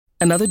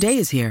Another day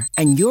is here,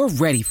 and you're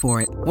ready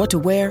for it. What to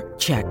wear?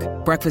 Check.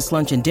 Breakfast,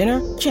 lunch, and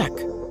dinner? Check.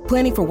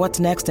 Planning for what's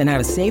next and how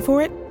to save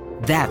for it?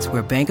 That's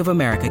where Bank of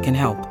America can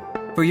help.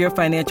 For your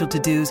financial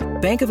to-dos,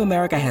 Bank of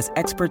America has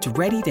experts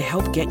ready to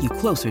help get you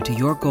closer to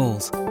your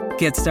goals.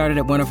 Get started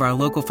at one of our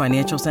local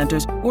financial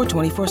centers or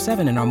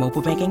 24/7 in our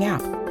mobile banking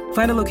app.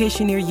 Find a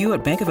location near you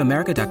at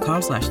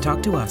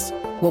bankofamerica.com/talktous.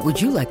 What would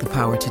you like the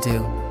power to do?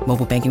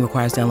 Mobile banking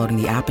requires downloading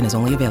the app and is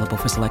only available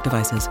for select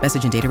devices.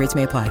 Message and data rates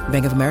may apply.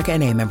 Bank of America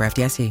N.A., member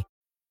FDIC.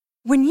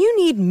 When you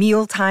need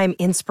mealtime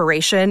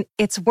inspiration,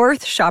 it's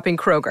worth shopping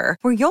Kroger,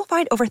 where you'll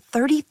find over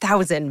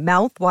 30,000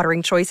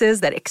 mouth-watering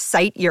choices that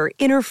excite your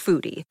inner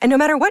foodie. And no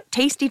matter what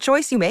tasty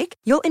choice you make,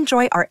 you'll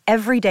enjoy our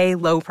everyday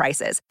low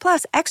prices,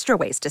 plus extra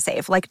ways to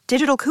save, like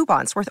digital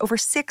coupons worth over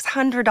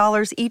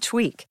 $600 each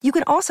week. You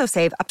can also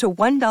save up to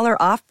 $1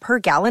 off per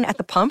gallon at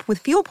the pump with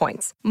fuel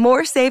points.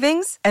 More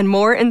savings and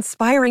more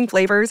inspiring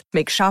flavors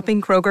make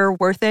shopping Kroger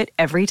worth it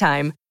every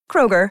time.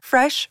 Kroger,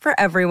 fresh for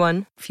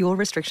everyone. Fuel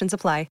restrictions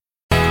apply.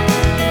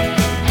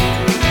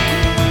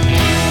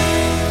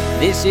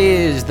 This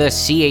is the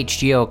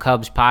CHGO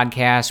Cubs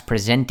podcast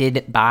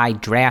presented by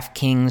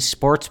DraftKings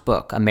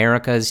Sportsbook,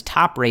 America's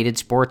top-rated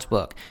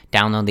sportsbook.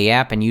 Download the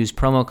app and use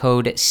promo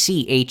code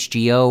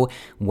CHGO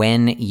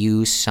when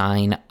you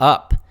sign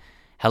up.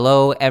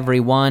 Hello,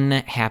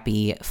 everyone.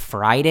 Happy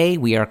Friday.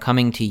 We are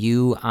coming to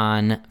you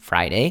on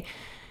Friday,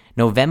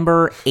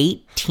 November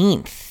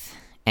 18th.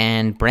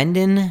 And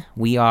Brendan,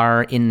 we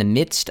are in the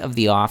midst of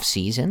the off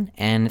season,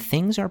 and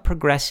things are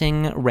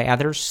progressing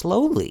rather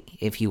slowly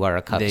if you are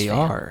a Cubs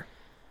fan.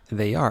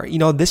 They are. You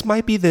know, this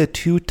might be the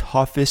two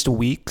toughest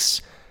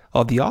weeks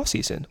of the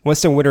offseason.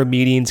 Once the winter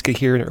meetings get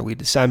here in early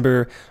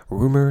December,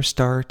 rumors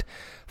start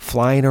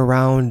flying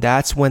around.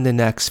 That's when the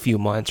next few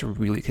months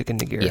really kick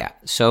into gear. Yeah,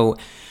 so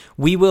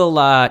we will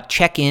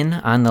check in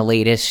on the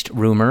latest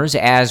rumors,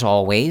 as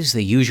always,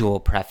 the usual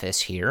preface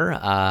here,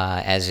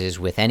 as is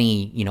with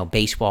any,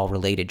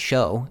 baseball-related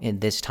show in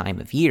this time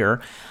of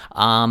year.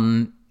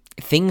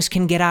 Things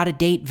can get out of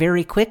date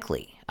very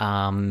quickly.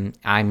 I'm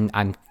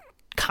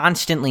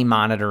constantly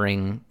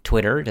monitoring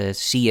Twitter to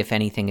see if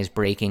anything is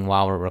breaking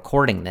while we're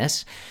recording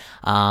this.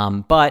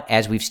 But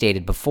as we've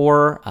stated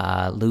before,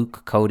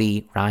 Luke,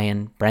 Cody,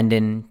 Ryan,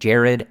 Brendan,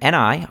 Jared, and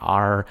I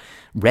are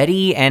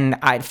ready and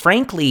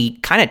frankly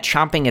kind of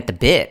chomping at the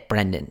bit,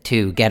 Brendan,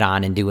 to get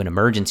on and do an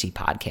emergency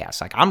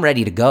podcast. Like, I'm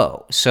ready to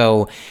go.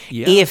 So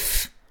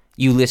if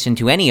you listen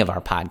to any of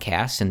our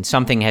podcasts and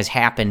something has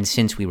happened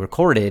since we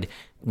recorded,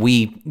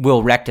 we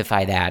will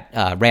rectify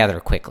that rather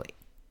quickly.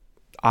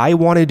 I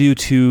want to do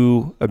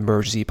 2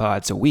 emergency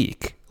pods a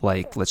week.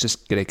 Like, let's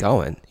just get it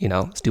going.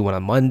 Let's do one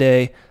on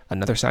Monday,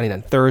 another signing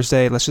on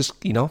Thursday. Let's just,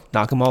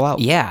 knock them all out.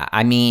 Yeah.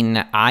 I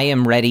mean, I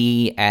am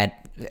ready at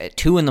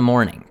 2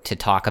 a.m. to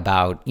talk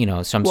about, some sort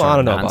of nonsense. Well, I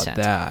don't know about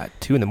that.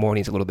 2 a.m.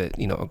 is a little bit,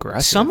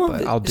 aggressive,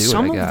 but I'll do it, I guess.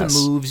 Some of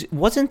the moves,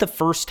 wasn't the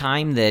first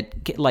time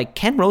that, like,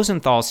 Ken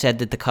Rosenthal said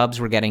that the Cubs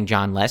were getting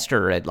John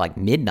Lester at,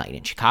 midnight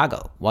in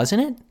Chicago,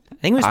 wasn't it? I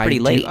think it was pretty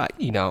late.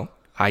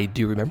 I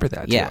do remember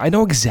that, too. Yeah. I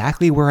know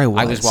exactly where I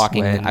was. I was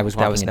walking a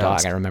dog.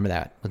 Announced. I remember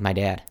that with my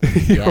dad.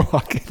 You were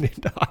walking a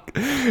dog.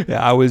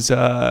 Yeah, I was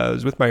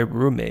with my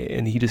roommate,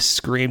 and he just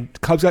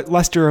screamed, "Cubs got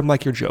Lester." I'm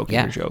like, "You're joking.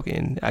 You're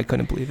joking." I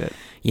couldn't believe it.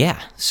 Yeah.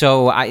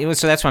 So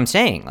that's what I'm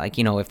saying. Like,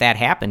 if that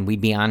happened,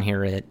 we'd be on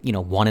here at,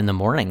 1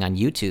 a.m. on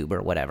YouTube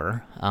or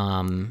whatever.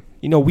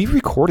 We've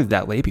recorded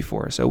that late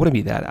before, so it wouldn't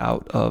be that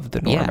out of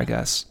the norm, I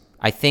guess.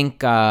 I think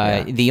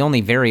the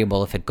only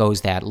variable, if it goes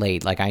that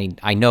late, like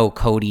I know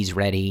Cody's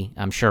ready.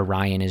 I'm sure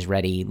Ryan is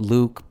ready.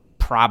 Luke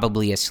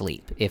probably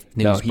asleep if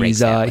news breaks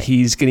that late.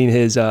 He's getting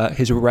his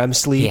REM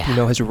sleep.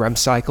 Yeah. His REM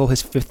cycle,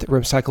 his 5th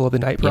REM cycle of the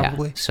night,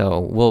 probably. Yeah. So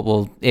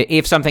we'll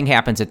if something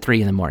happens at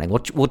 3 a.m,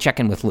 we'll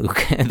check in with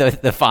Luke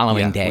the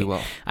following day. We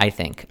will. I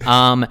think.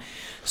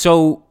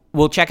 So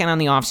we'll check in on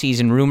the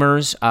off-season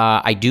rumors.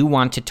 I do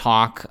want to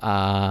talk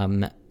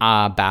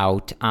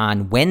about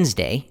on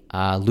Wednesday.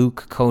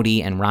 Luke,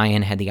 Cody, and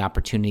Ryan had the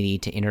opportunity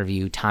to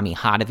interview Tommy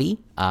Hotovy.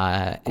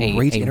 A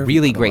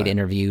really great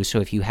interview. So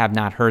if you have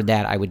not heard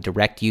that, I would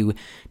direct you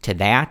to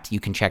that. You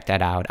can check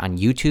that out on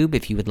YouTube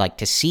if you would like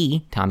to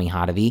see Tommy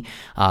Hotovy,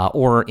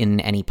 or in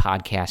any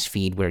podcast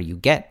feed where you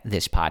get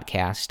this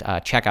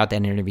podcast. Check out that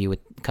interview with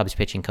Cubs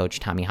pitching coach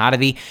Tommy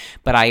Hotovy.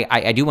 But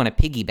I do want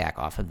to piggyback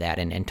off of that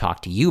and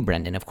talk to you,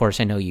 Brendan. Of course,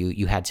 I know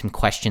you had some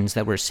questions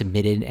that were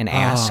submitted and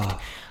asked.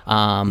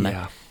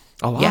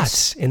 A lot.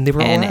 Yes. And they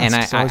were all asked,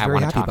 and so I was very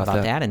want to happy talk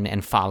about that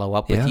and follow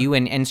up with you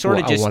and sort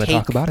of just take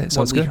talk about it.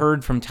 what we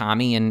heard from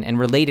Tommy and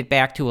relate it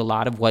back to a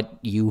lot of what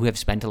you have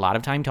spent a lot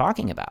of time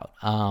talking about.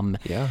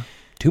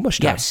 Too much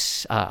time.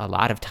 Yes, a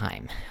lot of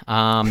time.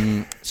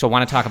 So I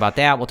want to talk about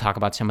that. We'll talk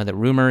about some of the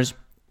rumors.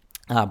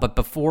 But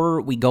before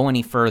we go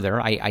any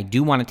further, I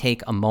do want to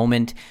take a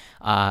moment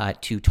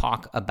to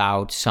talk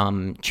about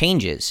some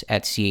changes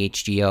at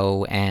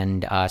CHGO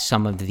and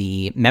some of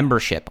the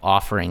membership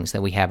offerings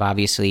that we have.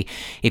 Obviously,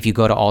 if you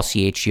go to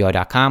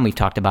allchgo.com, we've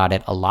talked about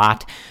it a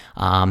lot.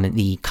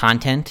 The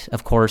content,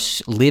 of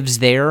course, lives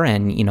there,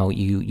 and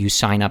you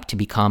sign up to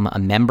become a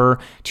member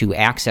to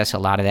access a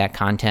lot of that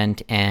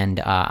content. And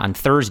on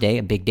Thursday,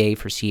 a big day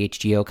for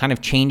CHGO, kind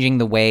of changing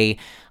the way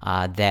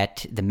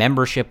that the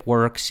membership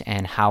works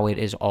and how it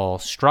is all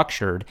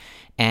structured.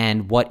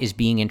 And what is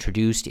being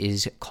introduced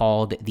is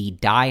called the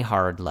Die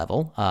Hard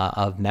level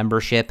of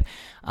membership.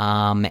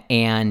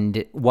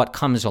 And what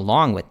comes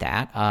along with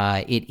that,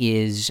 it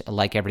is,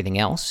 like everything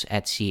else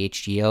at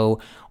CHGO,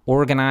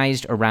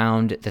 organized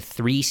around the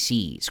 3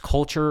 C's: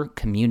 culture,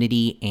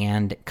 community,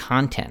 and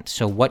content.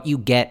 So what you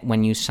get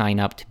when you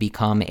sign up to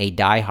become a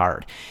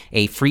diehard: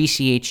 a free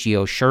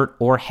CHGO shirt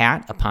or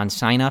hat upon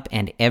sign up,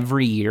 and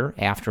every year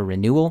after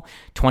renewal,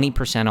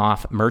 20%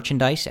 off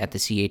merchandise at the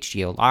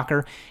CHGO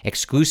locker,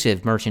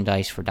 exclusive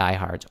merchandise for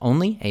diehards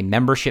only, a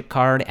membership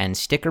card and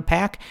sticker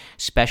pack,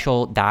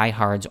 special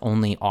diehards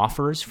only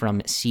offers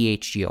from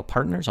CHGO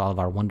partners, all of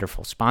our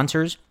wonderful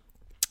sponsors.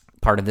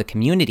 Part of the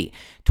community,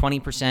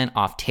 20%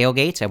 off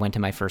tailgates. I went to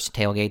my first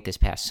tailgate this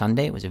past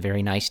Sunday. It was a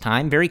very nice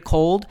time. Very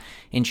cold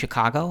in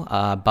Chicago,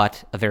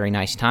 but a very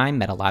nice time.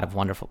 Met a lot of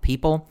wonderful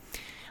people.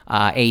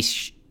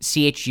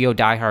 CHGO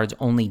Diehards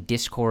only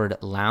Discord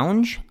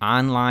lounge,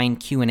 online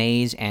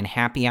Q&As and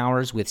happy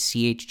hours with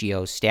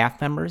CHGO staff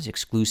members,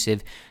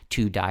 exclusive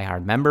to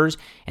Diehard members.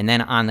 And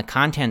then on the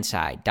content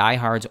side,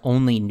 Diehards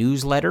only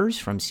newsletters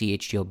from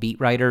CHGO beat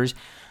writers,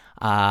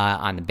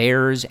 on the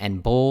Bears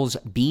and Bulls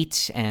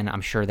beats, and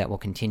I'm sure that will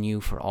continue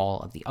for all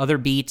of the other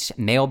beats.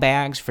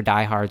 Mailbags for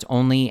diehards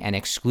only, and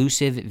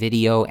exclusive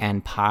video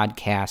and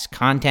podcast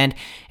content.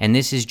 And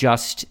this is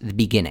just the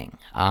beginning.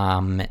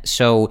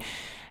 So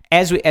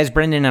as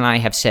Brendan and I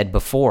have said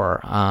before,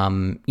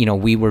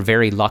 we were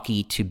very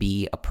lucky to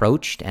be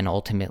approached and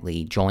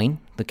ultimately join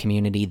the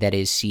community that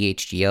is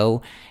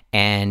CHGO,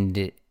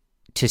 and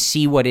to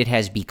see what it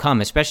has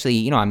become,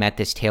 especially, I'm at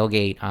this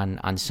tailgate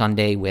on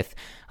Sunday with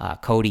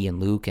Cody and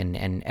Luke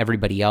and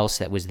everybody else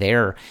that was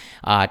there,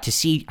 to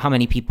see how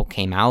many people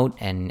came out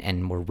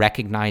and were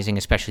recognizing,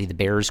 especially the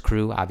Bears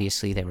crew.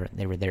 Obviously,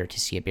 they were there to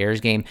see a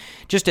Bears game.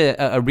 Just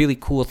a really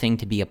cool thing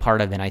to be a part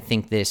of, and I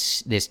think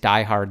this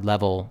diehard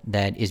level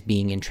that is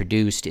being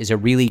introduced is a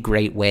really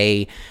great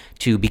way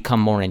to become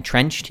more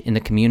entrenched in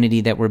the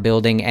community that we're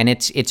building, and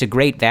it's a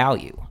great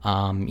value.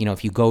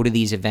 If you go to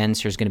these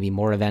events, there's going to be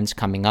more events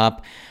coming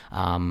up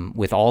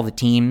with all the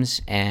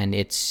teams, and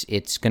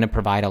it's going to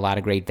provide a lot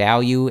of great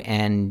value.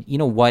 And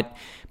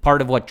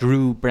part of what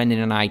drew Brendan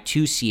and I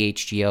to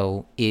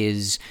CHGO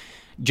is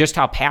just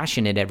how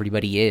passionate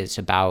everybody is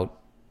about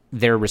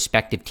their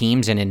respective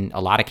teams, and in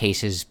a lot of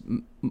cases,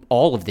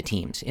 all of the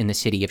teams in the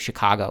city of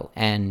Chicago.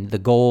 And the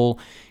goal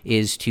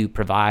is to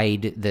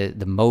provide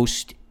the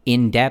most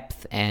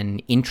in-depth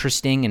and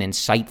interesting and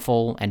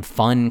insightful and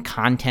fun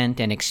content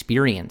and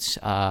experience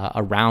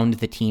around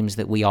the teams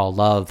that we all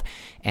love.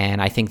 And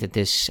I think that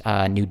this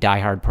new Die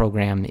Hard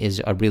program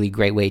is a really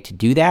great way to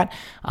do that.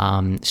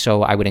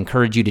 So I would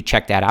encourage you to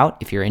check that out.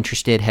 If you're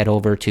interested, head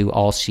over to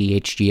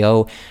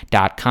allchgo.com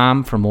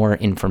for more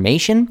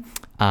information.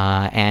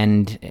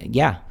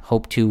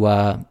 Hope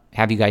to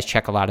have you guys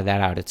check a lot of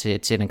that out.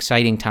 It's an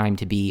exciting time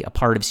to be a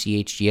part of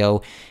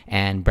CHGO,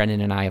 and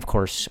Brendan and I, of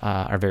course,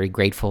 are very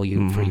grateful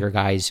for your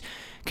guys'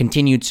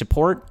 continued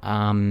support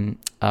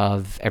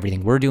of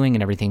everything we're doing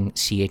and everything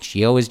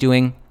CHGO is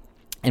doing.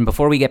 And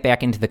before we get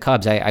back into the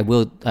Cubs, I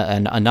will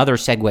another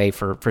segue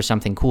for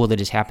something cool that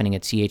is happening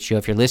at CHGO.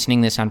 If you're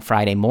listening this on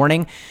Friday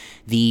morning,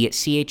 the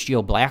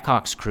CHGO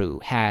Blackhawks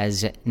crew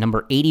has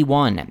number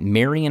 81,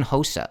 Marian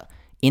Hossa,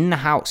 in the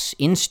house,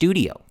 in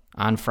studio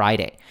on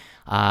Friday.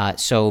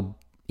 So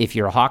if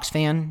you're a Hawks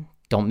fan,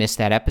 don't miss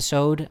that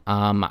episode.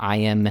 I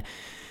am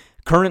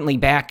currently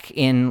back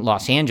in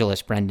Los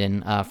Angeles,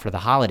 Brendan, for the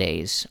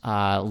holidays.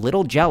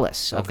 Little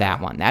jealous of that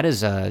one. That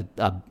is a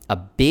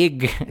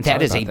big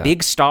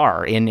big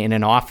star in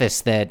an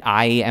office that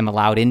I am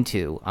allowed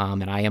into,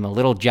 and I am a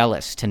little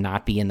jealous to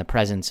not be in the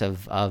presence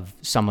of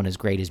someone as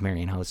great as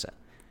Marian Hossa.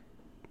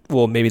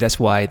 Well, maybe that's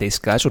why they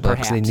scheduled it,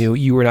 because they knew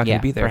you were not going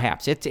to be there.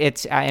 Perhaps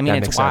it's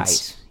wise.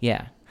 Sense.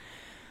 Yeah.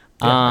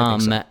 I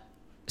think so.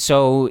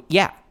 So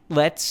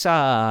let's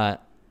talk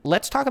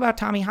about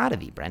Tommy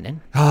Hotovy,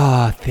 Brendan.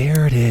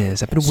 There it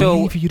is. I've been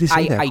waiting for you to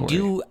say that,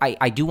 Corey.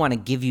 I do want to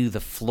give you the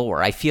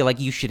floor. I feel like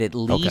you should at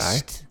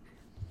least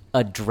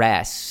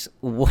address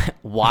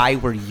why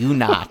were you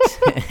not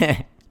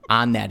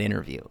on that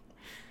interview.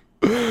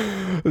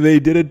 They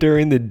did it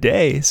during the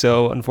day,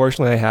 so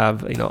unfortunately I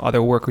have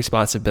other work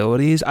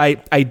responsibilities. I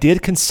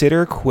did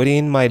consider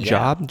quitting my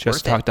job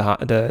just to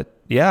talk to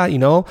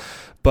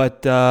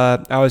but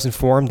I was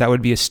informed that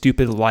would be a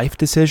stupid life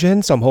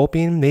decision. So I'm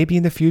hoping maybe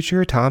in the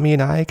future Tommy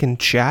and I can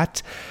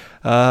chat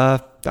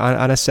on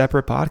a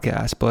separate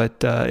podcast.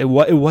 But it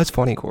was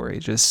funny, Corey,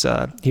 just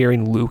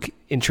hearing Luke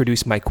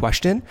introduce my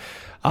question.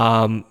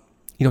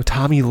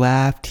 Tommy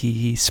laughed,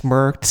 he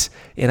smirked,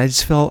 and I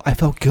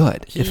felt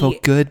good. It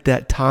felt good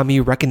that Tommy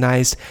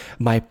recognized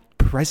my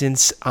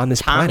presence on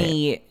this planet.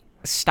 Tommy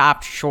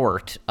stopped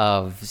short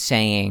of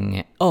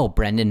saying, "Oh,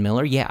 Brendan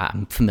Miller, yeah,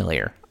 I'm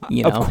familiar."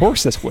 Of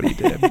course, that's what he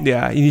did.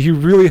 Yeah, he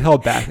really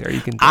held back there.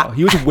 You can tell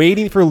he was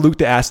waiting for Luke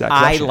to ask that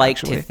question. I like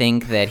to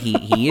think that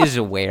he is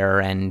aware,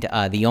 and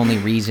the only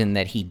reason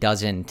that he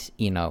doesn't,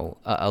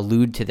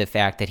 allude to the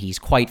fact that he's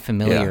quite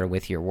familiar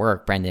with your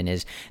work, Brendan,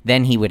 is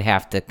then he would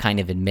have to kind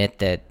of admit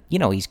that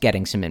he's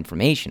getting some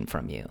information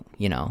from you.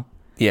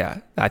 Yeah,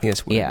 I think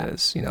that's what it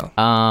is.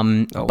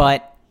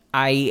 But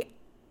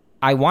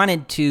I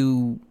wanted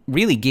to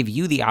really give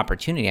you the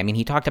opportunity. I mean,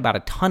 he talked about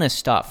a ton of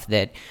stuff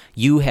that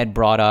you had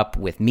brought up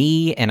with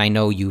me, and I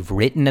know you've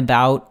written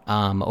about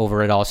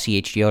over at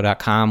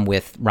allchgo.com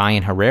with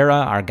Ryan Herrera,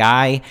 our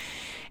guy.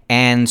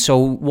 And so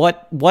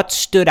what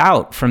stood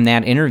out from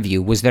that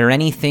interview? Was there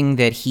anything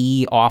that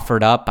he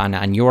offered up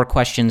on your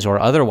questions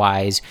or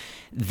otherwise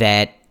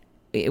that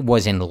it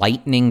was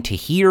enlightening to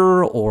hear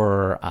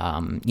or,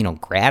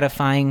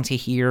 gratifying to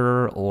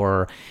hear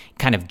or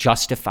kind of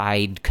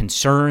justified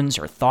concerns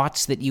or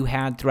thoughts that you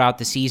had throughout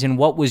the season?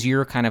 What was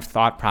your kind of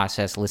thought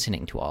process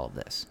listening to all of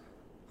this?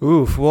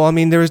 Oof. Well, I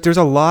mean, there's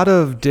a lot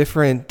of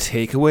different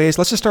takeaways.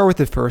 Let's just start with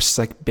the first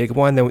big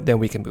one, then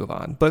we can move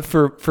on. But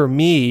for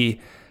me,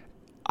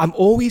 I'm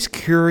always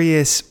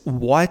curious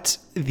what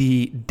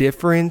the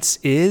difference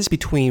is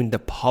between the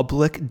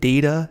public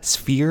data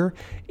sphere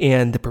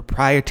and the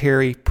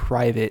proprietary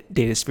private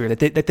data sphere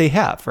that they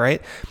have,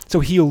 right? So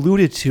he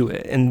alluded to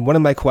it, and one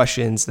of my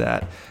questions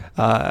that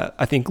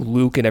I think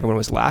Luke and everyone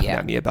was laughing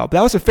at me about, but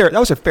that was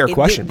a fair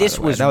question. This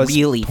was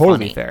really totally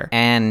funny. Fair.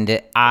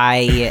 And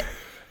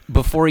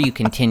before you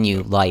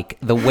continue,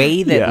 the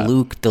way that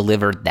Luke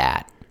delivered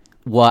that,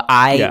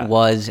 I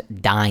was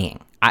dying.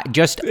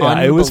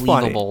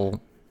 Unbelievable.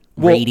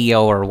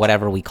 Radio or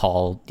whatever we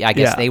call, I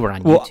guess they were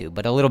on YouTube,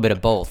 but a little bit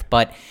of both.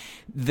 But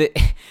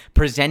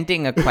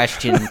presenting a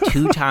question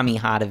to Tommy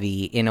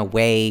Hotovy in a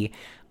way,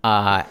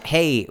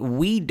 hey,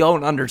 we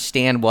don't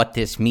understand what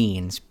this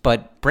means,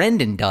 but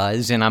Brendan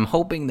does, and I'm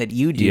hoping that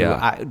you do.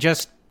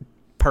 Just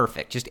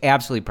perfect, just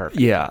absolutely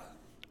perfect. Yeah.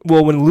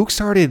 Well, when Luke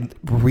started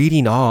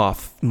reading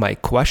off my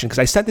question, because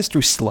I sent this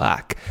through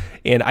Slack,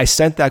 and I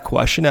sent that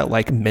question at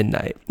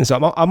midnight. And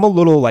so I'm a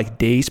little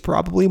dazed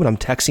probably when I'm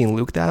texting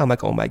Luke that. I'm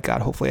like, oh my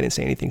God, hopefully I didn't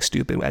say anything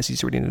stupid as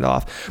he's reading it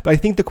off. But I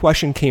think the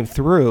question came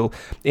through,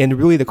 and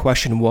really the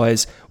question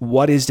was,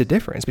 what is the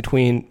difference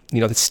between,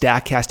 the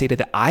StatCast data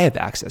that I have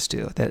access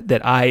to,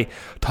 that I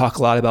talk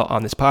a lot about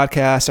on this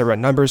podcast, I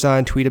run numbers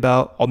on, tweet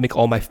about, I'll make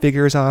all my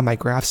figures on, my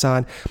graphs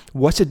on.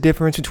 What's the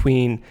difference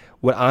between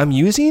what I'm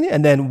using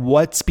and then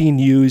what's being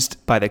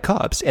used by the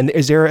Cubs? And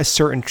is there a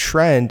certain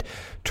trend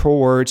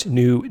towards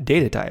new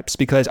data types?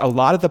 Because a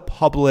lot of the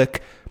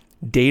public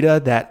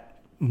data that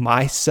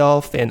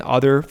myself and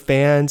other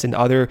fans and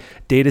other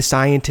data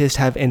scientists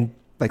have, and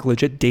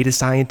legit data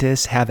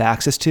scientists have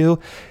access to,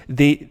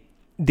 they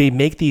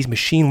make these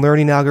machine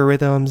learning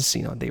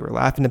algorithms. They were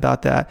laughing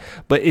about that,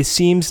 but it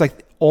seems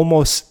like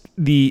almost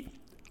the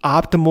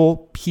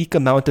optimal peak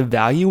amount of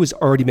value has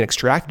already been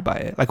extracted by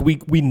it.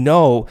 We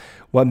know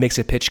what makes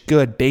a pitch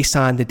good based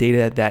on the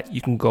data that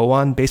you can go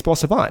on Baseball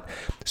Savant.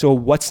 So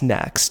what's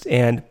next?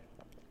 And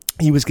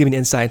he was giving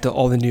insight into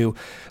all the new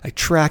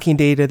tracking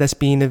data that's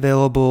being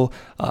available,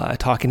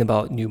 talking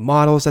about new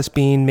models that's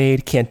being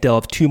made. Can't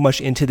delve too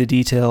much into the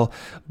detail,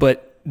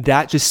 but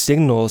that just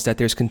signals that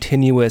there's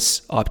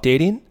continuous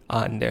updating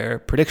on their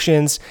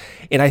predictions.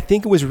 And I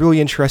think it was really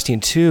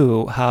interesting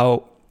too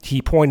how he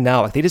pointed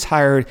out, they just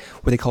hired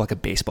what they call a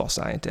baseball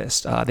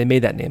scientist. They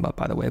made that name up,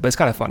 by the way, but it's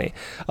kind of funny.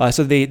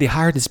 So they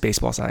hired this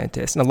baseball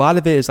scientist, and a lot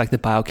of it is the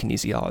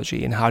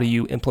biokinesiology and how do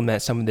you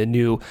implement some of the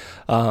new,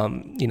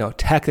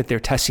 tech that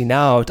they're testing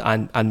out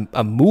on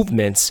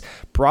movements,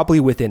 probably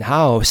within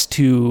house,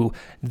 to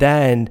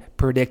then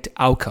predict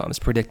outcomes,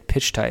 predict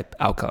pitch type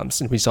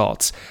outcomes and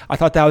results. I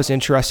thought that was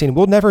interesting.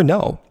 We'll never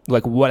know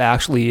what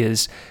actually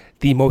is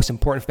the most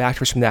important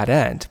factors from that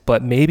end.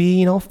 But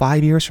maybe,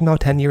 5 years from now,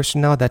 10 years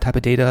from now, that type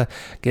of data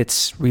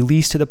gets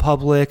released to the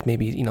public.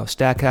 Maybe,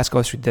 StatCast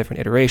goes through different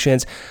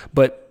iterations.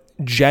 But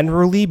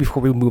generally,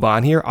 before we move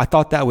on here, I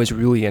thought that was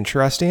really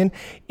interesting.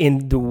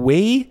 In the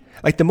way,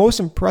 the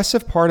most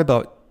impressive part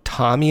about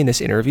Tommy in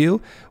this interview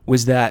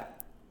was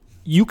that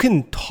you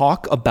can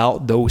talk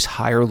about those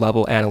higher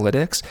level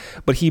analytics,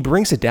 but he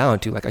brings it down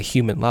to a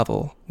human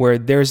level where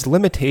there's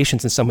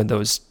limitations in some of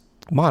those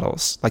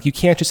models. You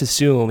can't just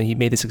assume, and he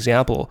made this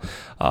example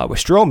with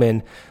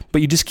Stroman,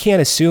 but you just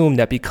can't assume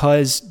that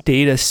because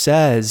data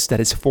says that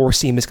his four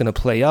seam is going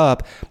to play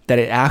up, that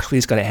it actually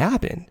is going to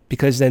happen,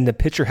 because then the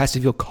pitcher has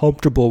to feel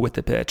comfortable with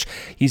the pitch.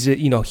 He's a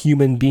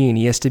human being.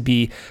 He has to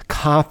be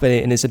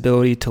confident in his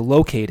ability to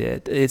locate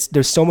it.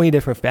 There's so many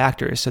different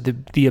factors. So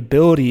the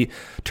ability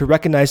to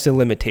recognize the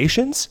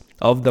limitations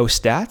of those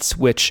stats,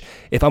 which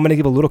if I'm going to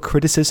give a little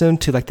criticism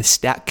to the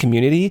stat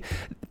community,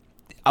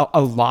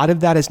 a lot of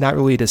that is not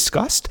really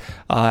discussed.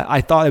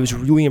 I thought it was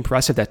really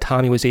impressive that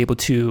Tommy was able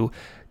to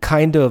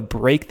kind of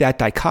break that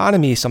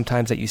dichotomy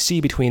sometimes that you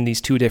see between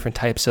these two different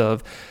types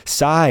of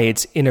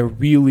sides in a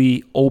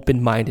really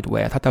open-minded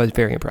way. I thought that was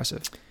very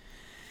impressive.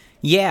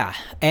 Yeah,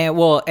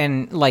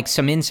 and like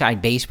some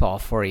inside baseball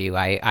for you.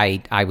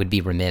 I would be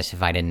remiss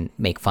if I didn't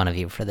make fun of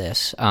you for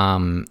this.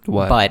 What?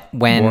 But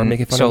when More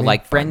making fun so of me?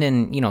 like Fine.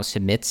 Brendan,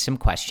 submits some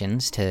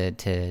questions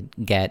to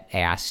get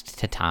asked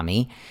to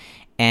Tommy,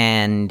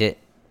 and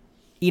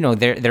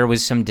there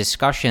was some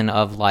discussion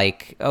of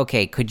like,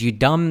 okay, could you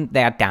dumb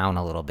that down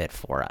a little bit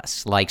for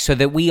us, like so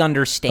that we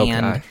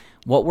understand Okay.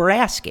 what we're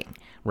asking,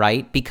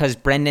 right? Because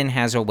Brendan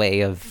has a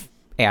way of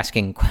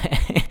asking.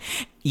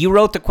 You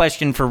wrote the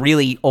question for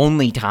really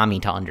only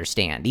Tommy to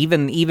understand.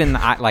 Even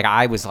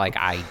I was like,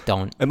 I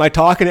don't. Am I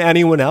talking to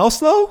anyone else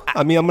though?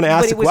 I mean, I'm going to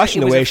ask the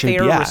question the way it should be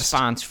It was a fair asked.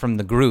 response from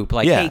the group,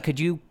 like, Yeah. hey, could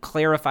you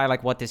clarify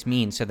like what this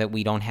means so that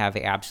we don't have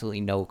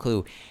absolutely no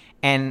clue?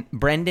 And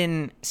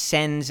Brendan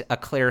sends a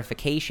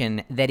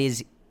clarification that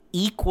is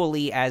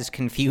equally as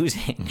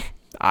confusing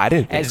I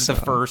didn't think as so.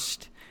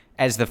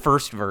 the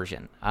first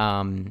version.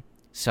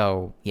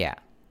 So yeah,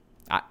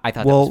 I thought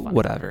that Well, was fun.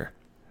 whatever.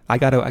 I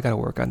gotta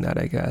work on that,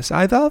 I guess.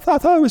 I thought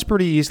it was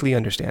pretty easily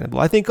understandable.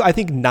 I think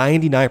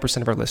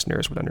 99% of our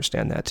listeners would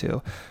understand that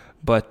too.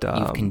 But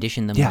You've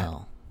conditioned them yeah.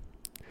 well.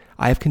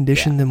 I have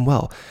conditioned them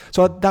well.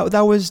 So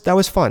that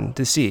was fun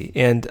to see,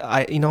 and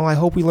I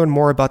hope we learn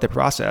more about the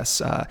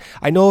process.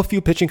 I know a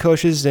few pitching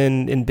coaches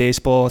in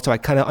baseball, so I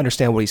kind of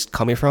understand where he's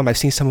coming from. I've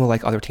seen some of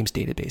like other teams'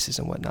 databases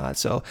and whatnot,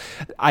 so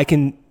I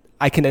can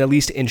at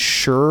least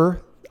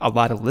ensure a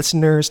lot of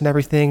listeners and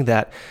everything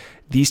that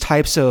these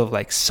types of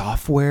like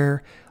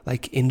software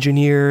like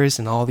engineers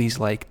and all these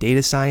like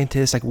data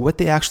scientists, like what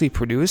they actually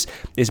produce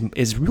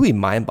is really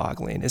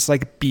mind-boggling. It's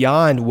like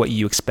beyond what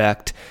you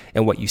expect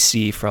and what you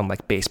see from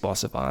like Baseball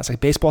Savant. It's like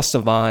Baseball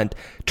Savant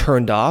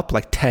turned up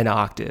like 10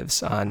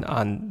 octaves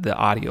on the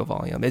audio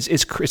volume.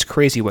 It's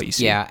crazy what you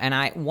see. Yeah,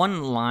 and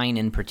one line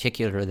in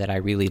particular that I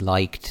really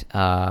liked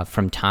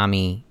from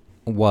Tommy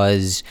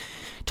was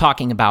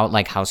talking about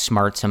like how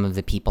smart some of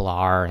the people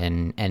are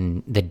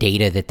and the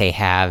data that they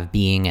have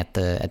being at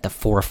the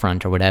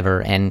forefront or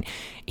whatever. And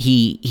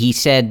he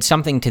said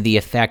something to the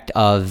effect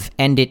of,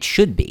 and it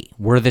should be,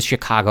 we're the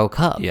Chicago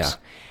Cubs. Yeah.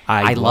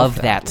 I love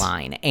that. that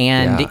line.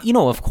 And, Yeah.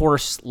 Of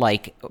course,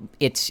 like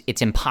it's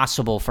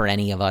impossible for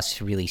any of us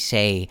to really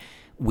say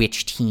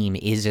which team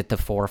is at the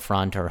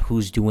forefront or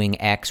who's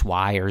doing X,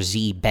 Y, or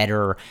Z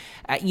better.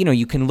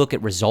 You can look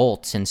at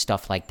results and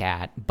stuff like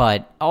that,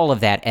 but all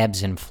of that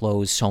ebbs and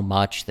flows so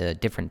much. The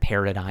different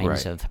paradigms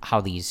Right. of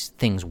how these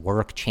things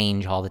work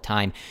change all the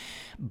time.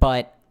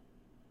 But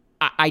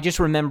I just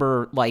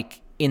remember, like,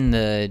 in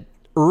the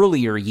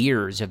earlier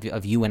years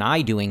of you and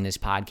I doing this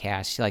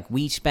podcast, like,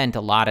 we spent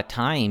a lot of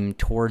time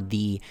toward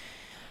the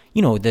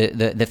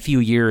few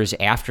years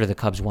after the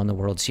Cubs won the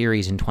World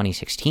Series in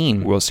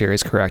 2016. World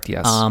Series, correct,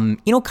 yes.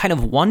 Kind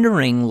of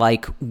wondering,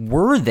 like,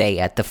 were they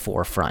at the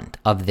forefront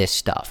of this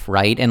stuff,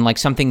 right? And, like,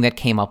 something that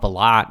came up a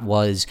lot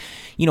was,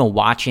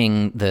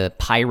 watching the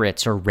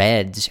Pirates or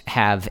Reds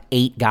have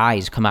 8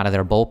 guys come out of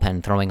their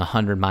bullpen throwing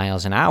 100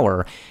 miles an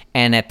hour.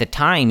 And at the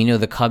time,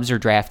 the Cubs are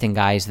drafting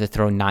guys that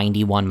throw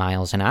 91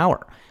 miles an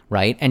hour,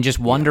 right? And just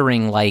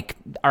wondering, like,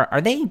 are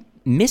they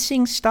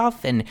missing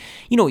stuff? And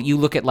you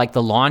look at like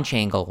the launch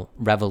angle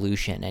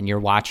revolution and you're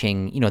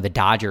watching the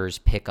Dodgers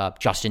pick up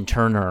Justin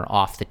Turner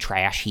off the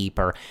trash heap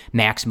or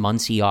Max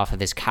Muncy off of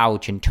his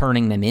couch and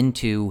turning them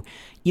into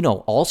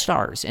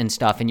all-stars and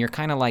stuff, and you're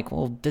kind of like,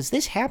 well, does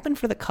this happen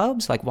for the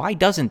Cubs? Like, why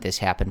doesn't this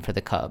happen for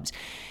the Cubs?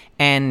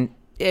 And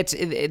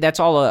that's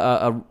all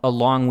a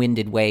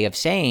long-winded way of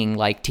saying,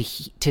 like,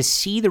 to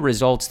see the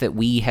results that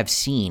we have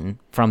seen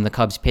from the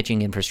Cubs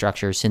pitching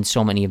infrastructure since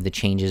so many of the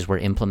changes were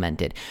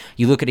implemented.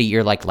 You look at a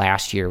year like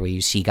last year where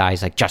you see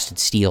guys like Justin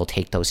Steele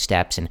take those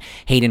steps and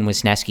Hayden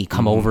Wisniewski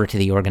come over to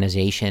the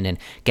organization and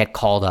get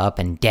called up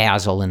and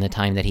dazzle in the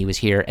time that he was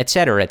here, et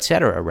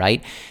cetera,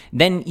 right?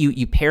 Then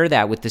you pair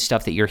that with the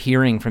stuff that you're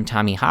hearing from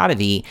Tommy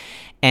Hotovy,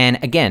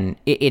 and again,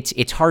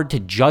 it's hard to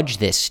judge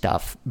this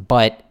stuff,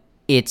 but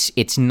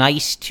it's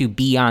nice to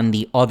be on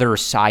the other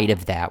side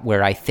of that,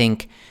 where I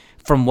think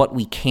from what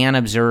we can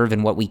observe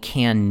and what we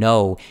can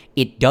know,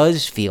 it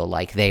does feel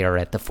like they are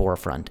at the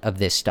forefront of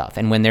this stuff.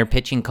 And when their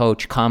pitching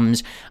coach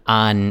comes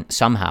on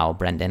somehow,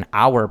 Brendan,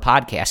 our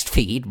podcast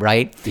feed,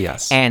 right?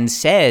 Yes. And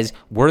says,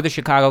 we're the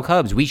Chicago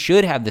Cubs. We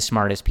should have the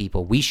smartest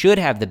people. We should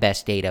have the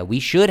best data. We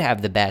should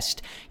have the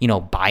best,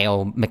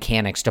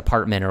 biomechanics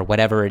department or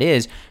whatever it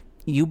is.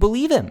 You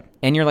believe him,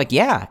 and you're like,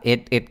 yeah,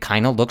 it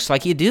kind of looks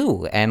like you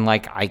do. And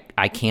like,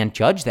 I can't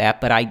judge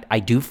that, but I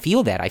do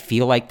feel that. I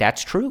feel like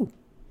that's true.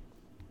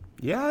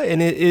 Yeah,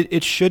 and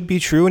it should be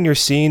true, and you're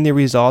seeing the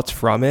results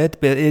from it,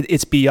 but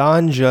it's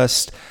beyond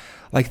just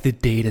like the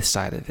data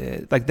side of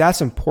it. Like,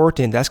 that's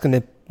important. That's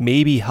going to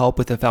maybe help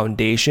with the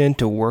foundation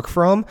to work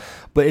from,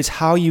 but it's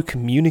how you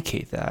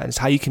communicate that. It's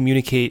how you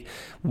communicate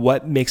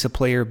what makes a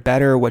player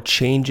better, what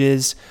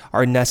changes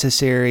are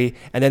necessary,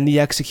 and then the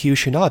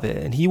execution of it.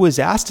 And he was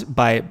asked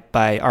by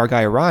our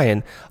guy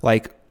Ryan,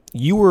 like,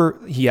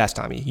 he asked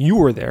Tommy, you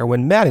were there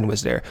when Madden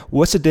was there.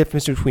 What's the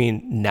difference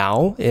between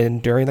now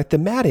and during like the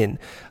Madden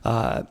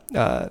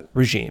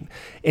regime?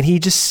 And he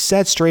just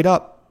said straight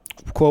up,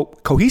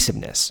 quote,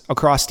 cohesiveness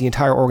across the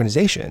entire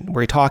organization,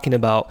 where you're talking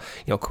about,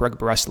 Craig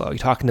Breslow, you're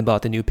talking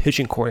about the new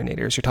pitching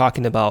coordinators, you're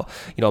talking about,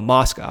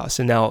 Moskos,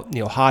 and now,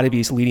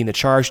 Hodeby's leading the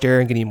charge there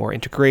and getting more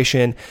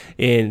integration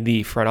in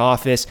the front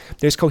office.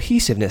 There's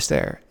cohesiveness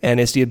there. And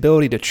it's the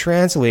ability to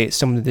translate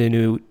some of the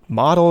new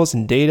models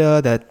and data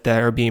that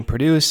are being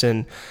produced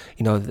and,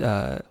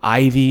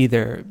 Ivy,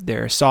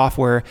 their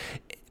software,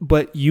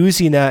 but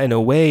using that in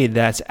a way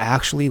that's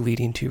actually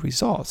leading to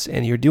results.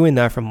 And you're doing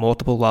that from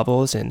multiple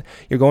levels, and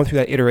you're going through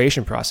that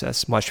iteration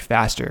process much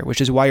faster, which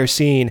is why you're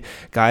seeing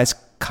guys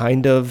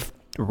kind of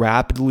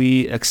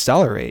rapidly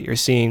accelerate. You're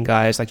seeing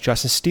guys like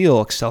Justin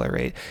Steele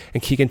accelerate,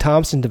 and Keegan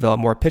Thompson develop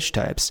more pitch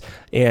types,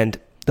 and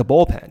the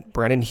bullpen,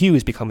 Brandon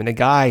Hughes becoming a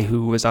guy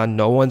who was on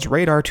no one's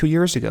radar 2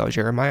 years ago,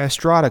 Jeremiah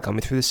Estrada coming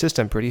through the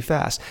system pretty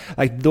fast.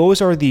 Like,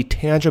 those are the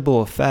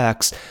tangible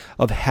effects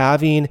of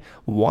having,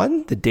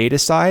 one, the data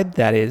side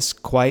that is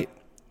quite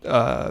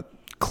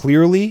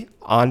clearly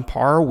on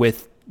par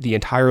with the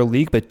entire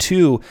league, but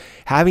two,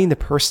 having the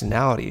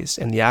personalities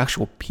and the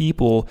actual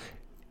people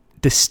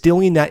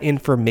distilling that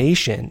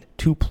information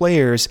to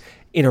players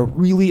in a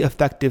really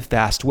effective,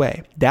 fast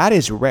way. That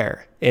is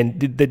rare. And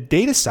the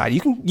data side, you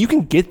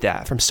can get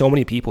that from so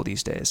many people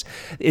these days.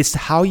 It's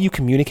how you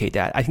communicate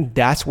that. I think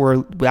that's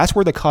where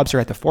the Cubs are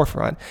at the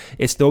forefront.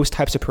 It's those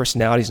types of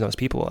personalities and those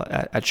people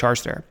at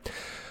charge there.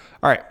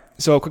 All right.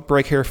 So a quick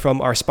break here from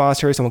our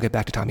sponsors, and we'll get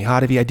back to Tommy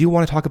Hotovy. I do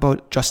want to talk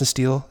about Justin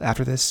Steele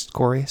after this,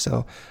 Corey.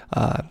 So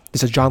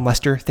there's a John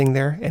Lester thing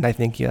there, and I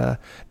think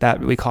that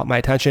really caught my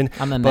attention.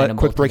 I'm amenable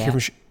quick break to here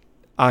that. from.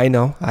 I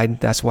know.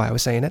 That's why I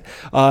was saying it.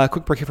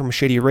 Quick break here from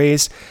Shady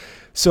Rays.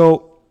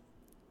 So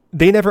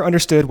they never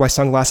understood why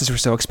sunglasses were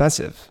so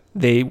expensive.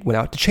 They went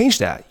out to change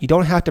that. You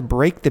don't have to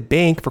break the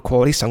bank for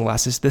quality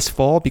sunglasses this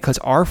fall because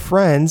our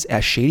friends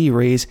at Shady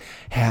Rays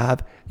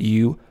have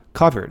you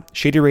covered.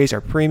 Shady Rays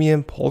are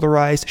premium,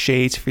 polarized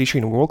shades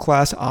featuring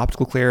world-class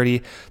optical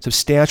clarity,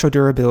 substantial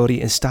durability,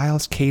 and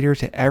styles cater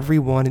to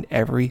everyone and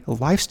every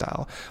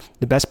lifestyle.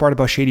 The best part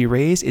about Shady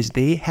Rays is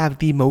they have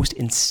the most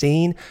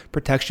insane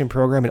protection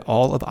program in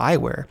all of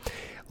eyewear.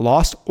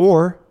 Lost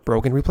or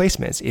broken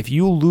replacements. If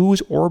you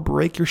lose or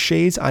break your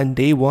shades on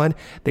day one,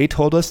 they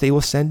told us they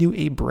will send you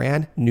a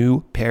brand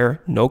new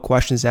pair, no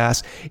questions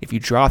asked. If you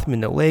drop them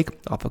in the lake,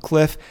 off a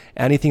cliff,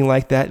 anything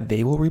like that,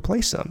 they will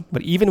replace them.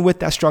 But even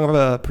with that strong of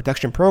a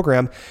protection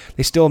program,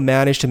 they still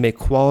manage to make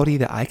quality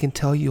that I can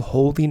tell you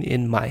holding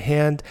in my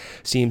hand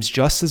seems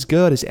just as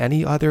good as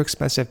any other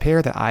expensive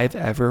pair that I've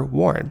ever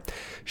worn.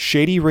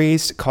 Shady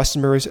Rays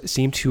customers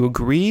seem to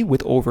agree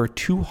with over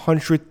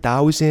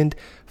 200,000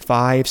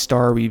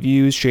 5-star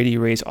reviews. Shady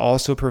Rays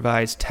also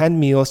provides 10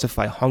 meals to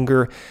fight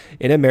hunger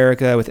in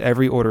America with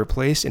every order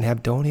placed and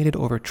have donated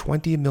over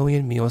 20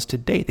 million meals to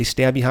date. They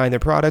stand behind their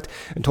product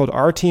and told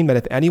our team that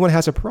if anyone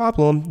has a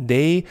problem,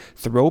 they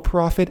throw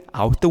profit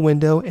out the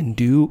window and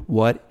do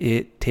what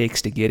it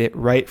takes to get it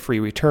right. Free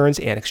returns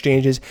and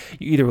exchanges.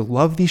 You either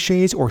love these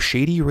shades or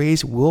Shady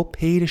Rays will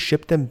pay to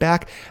ship them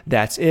back.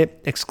 That's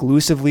it.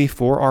 Exclusively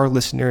for our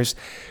listeners,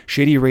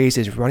 Shady Rays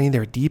is running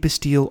their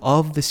deepest deal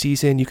of the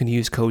season. You can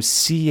use code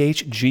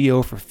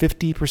CHGO for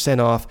 50%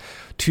 off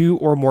 2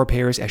 or more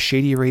pairs at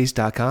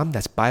shadyrays.com.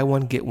 That's buy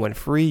one, get one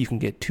free. You can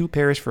get 2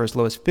 pairs for as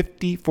low as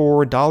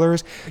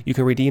 $54. You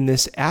can redeem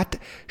this at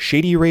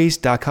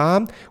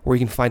shadyrays.com, where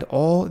you can find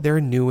all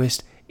their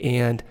newest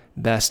and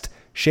best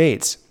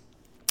shades.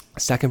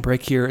 Second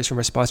break here is from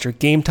our sponsor,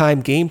 Game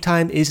Time. Game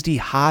Time is the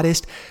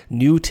hottest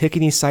new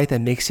ticketing site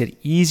that makes it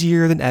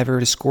easier than ever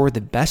to score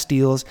the best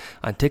deals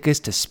on tickets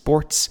to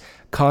sports,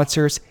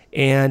 concerts,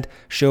 and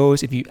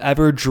shows. If you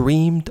ever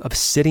dreamed of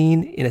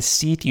sitting in a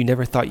seat you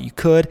never thought you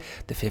could,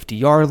 the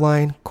 50-yard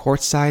line,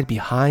 courtside,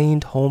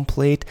 behind home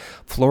plate,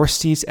 floor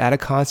seats at a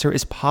concert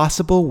is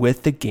possible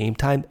with the Game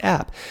Time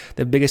app.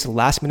 The biggest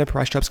last-minute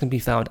price drops can be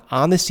found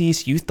on the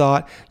seats you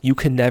thought you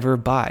could never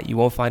buy. You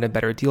won't find a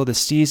better deal this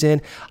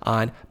season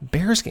on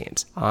Bears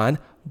games, on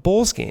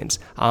Bulls games,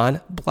 on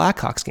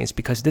Blackhawks games,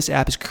 because this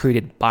app is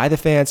created by the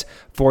fans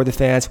for the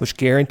fans, which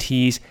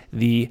guarantees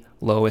the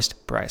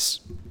lowest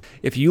price.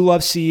 If you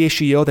love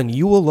CHGO, then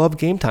you will love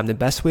Game Time. The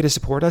best way to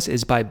support us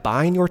is by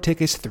buying your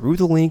tickets through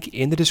the link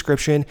in the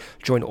description.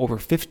 Join over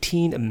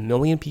 15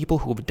 million people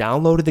who have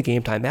downloaded the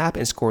Game Time app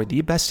and score the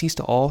best seats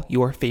to all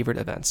your favorite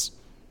events.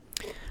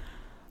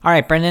 All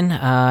right, Brendan,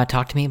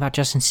 talk to me about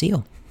Justin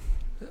Steele.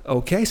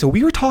 Okay, so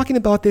we were talking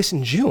about this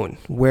in June,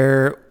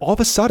 where all of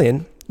a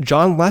sudden,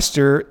 John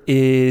Lester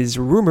is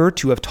rumored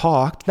to have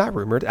talked, not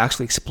rumored,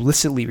 actually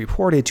explicitly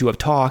reported to have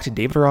talked to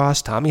David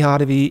Ross, Tommy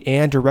Hotovy,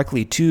 and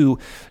directly to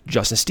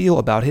Justin Steele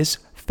about his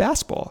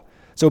fastball.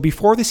 So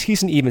before the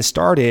season even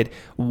started,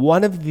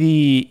 one of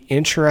the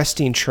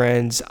interesting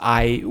trends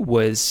I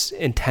was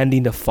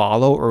intending to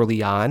follow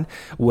early on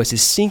was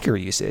his sinker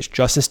usage,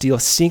 Justin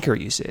Steele's sinker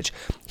usage.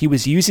 He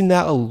was using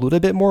that a little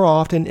bit more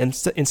often in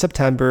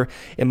September,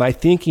 and my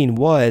thinking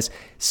was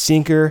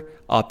sinker,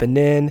 up and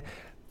in,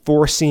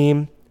 four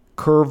seam,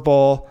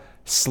 curveball,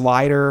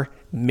 slider.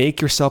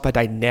 Make yourself a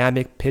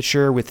dynamic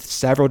pitcher with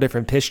several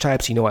different pitch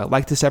types. You know, I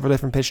like the several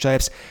different pitch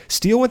types.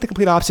 Steele went the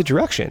complete opposite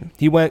direction.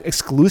 He went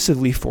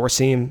exclusively four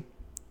seam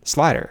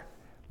slider.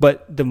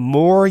 But the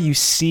more you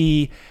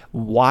see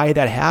why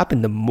that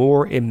happened, the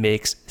more it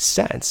makes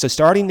sense. So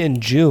starting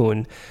in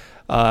June,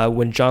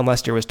 when John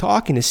Lester was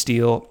talking to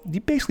Steele, he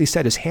basically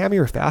said, just hand me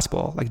your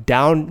fastball, like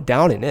down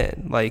and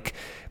in. Like,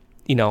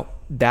 you know,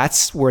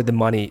 that's where the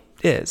money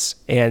is.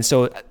 And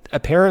so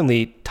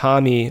apparently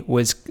Tommy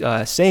was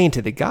saying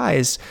to the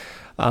guys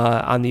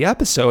on the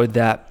episode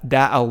that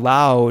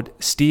allowed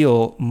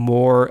Steele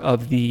more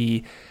of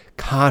the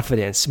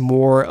confidence,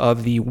 more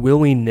of the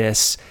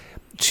willingness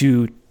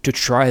to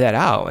try that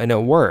out, and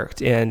it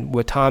worked. And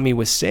what Tommy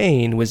was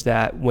saying was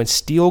that when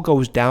Steele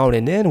goes down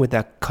and in with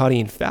that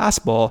cutting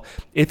fastball,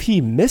 if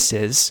he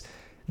misses,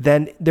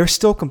 then they're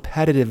still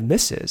competitive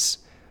misses.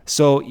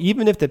 So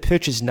even if the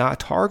pitch is not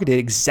targeted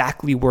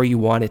exactly where you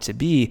want it to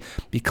be,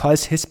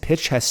 because his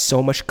pitch has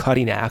so much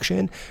cutting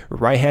action,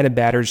 right-handed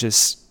batters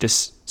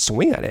just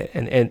swing at it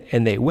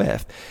and they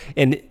whiff.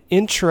 And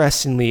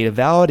interestingly, it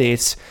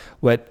validates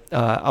what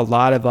a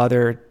lot of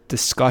other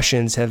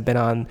discussions have been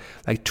on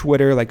like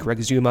Twitter, like Greg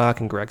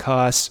Zumock and Greg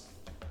Huss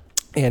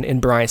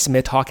and Brian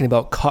Smith talking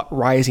about cut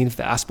rising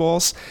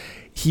fastballs.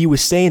 He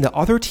was saying that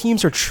other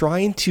teams are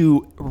trying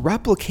to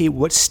replicate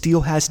what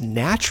Steele has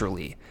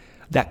naturally,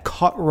 that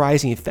cut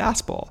rising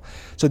fastball.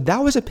 So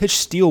that was a pitch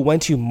Steele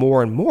went to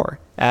more and more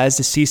as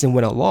the season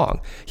went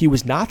along. He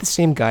was not the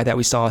same guy that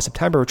we saw in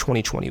September of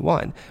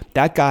 2021.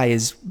 That guy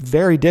is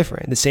very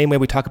different. The same way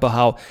we talk about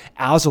how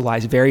Alzolay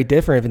is very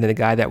different than the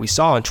guy that we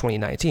saw in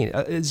 2019.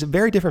 It's a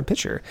very different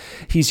pitcher.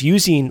 He's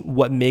using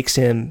what makes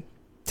him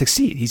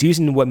succeed. He's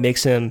using what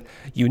makes him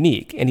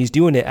unique, and he's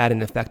doing it at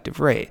an effective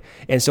rate.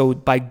 And so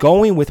by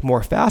going with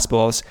more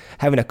fastballs,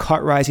 having a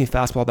cut rising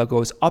fastball that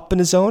goes up in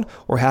the zone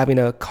or having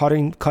a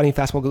cutting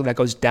fastball that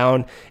goes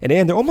down and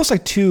in, they're almost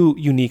like two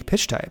unique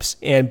pitch types,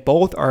 and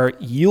both are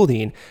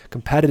yielding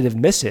competitive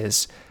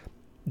misses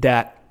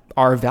that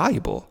are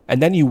valuable.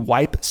 And then you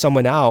wipe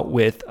someone out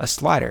with a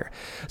slider.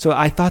 So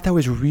I thought that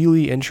was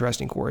really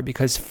interesting, Corey,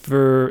 because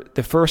for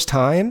the first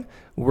time,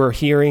 we're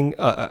hearing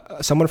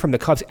someone from the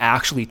Cubs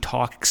actually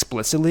talk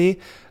explicitly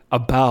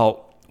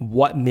about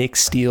what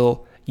makes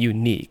Steele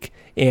unique.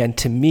 And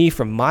to me,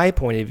 from my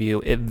point of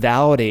view, it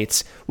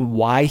validates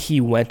why he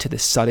went to the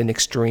sudden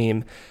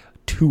extreme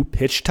two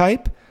pitch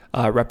type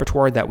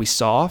repertoire that we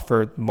saw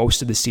for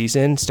most of the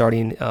season,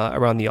 starting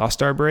around the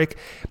All-Star break.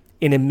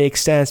 And it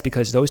makes sense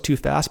because those two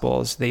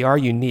fastballs, they are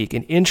unique.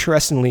 And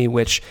interestingly,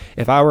 which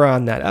if I were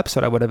on that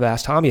episode, I would have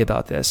asked Tommy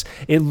about this.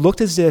 It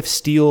looked as if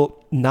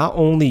Steele not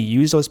only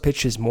used those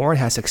pitches more and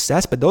had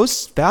success, but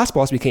those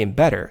fastballs became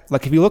better.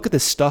 Like if you look at the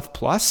Stuff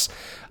Plus,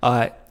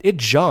 it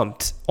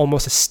jumped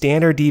almost a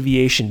standard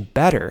deviation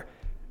better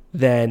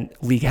than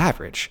league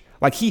average.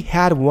 Like he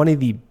had one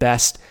of the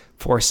best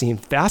four-seam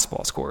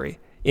fastballs, Corey,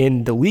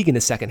 in the league in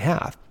the second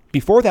half.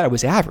 Before that, it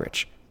was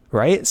average.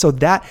 Right? So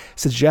that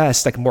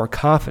suggests like more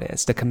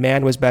confidence. The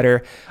command was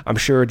better. I'm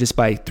sure just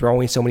by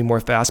throwing so many more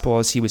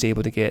fastballs, he was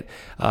able to get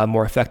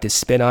more effective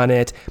spin on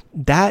it.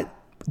 That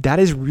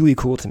is really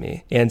cool to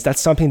me. And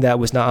that's something that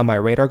was not on my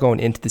radar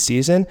going into the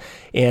season.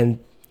 And,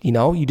 you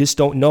know, you just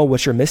don't know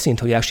what you're missing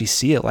until you actually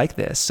see it like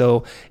this.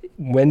 So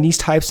when these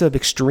types of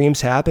extremes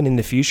happen in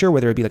the future,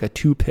 whether it be like a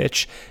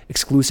two-pitch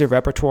exclusive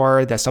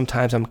repertoire that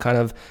sometimes I'm kind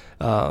of,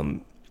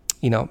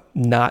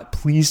 not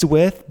pleased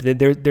with,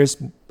 there's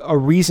a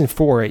reason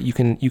for it. You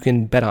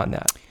can bet on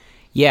that.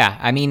 Yeah,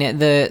 I mean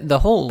the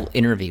whole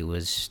interview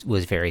was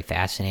very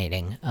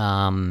fascinating.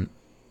 I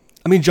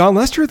mean, John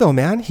Lester though,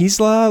 man, he's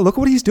look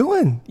what he's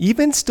doing.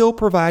 Even still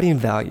providing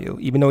value,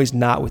 even though he's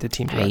not with the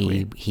team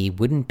directly. He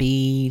wouldn't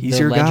be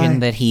the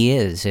legend that he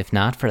is if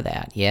not for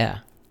that. Yeah.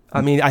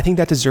 I mean, I think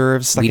that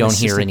deserves. Like, we don't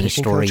hear any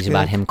stories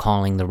about him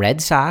calling the Red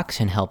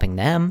Sox and helping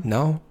them.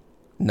 No,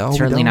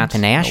 certainly not the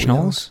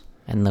Nationals.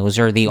 And those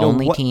are the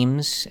only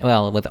teams,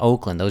 well, with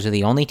Oakland, those are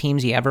the only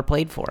teams he ever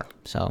played for.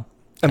 So,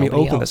 I mean,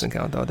 Oakland doesn't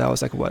count, though. That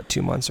was like,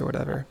 2 months or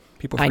whatever.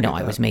 People forget I know,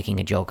 I was making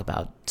a joke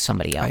about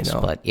somebody else,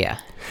 but yeah.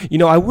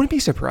 I wouldn't be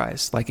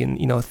surprised. Like in,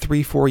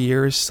 3-4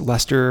 years,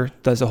 Lester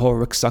does the whole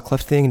Rick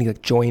Sutcliffe thing and he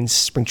like joins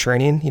spring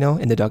training,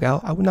 in the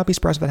dugout. I would not be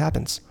surprised if that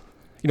happens.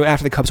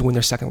 After the Cubs win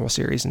their second World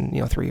Series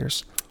in, 3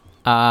 years.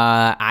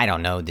 I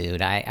don't know, dude.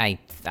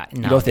 No,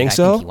 you don't think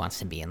so? I think he wants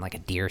to be in like a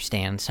deer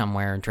stand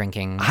somewhere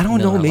drinking. I don't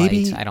know.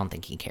 Maybe Lights. I don't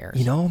think he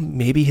cares.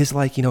 Maybe his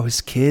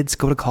his kids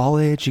go to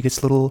college. He gets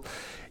a little,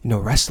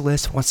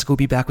 restless. Wants to go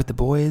be back with the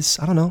boys.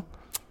 I don't know.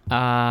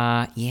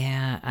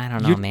 Yeah, I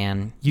don't know,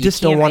 man. You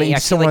just don't want to. You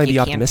still want to be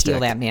optimistic. You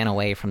can't steal that man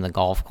away from the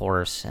golf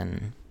course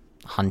and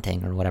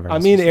hunting or whatever. I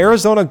mean,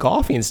 Arizona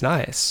golfing is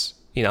nice.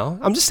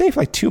 I'm just saying for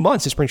like 2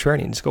 months of spring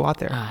training, just go out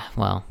there.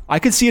 Well, I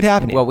could see it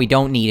happening. What we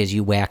don't need is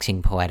you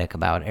waxing poetic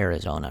about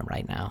Arizona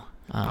right now.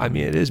 I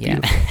mean, it is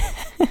beautiful.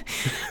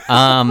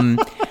 All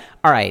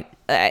right.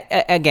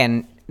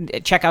 Again,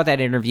 check out that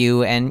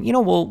interview, and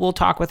we'll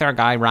talk with our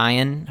guy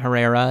Ryan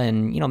Herrera,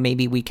 and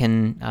maybe we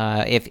can.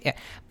 If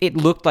it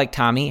looked like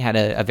Tommy had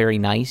a very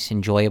nice,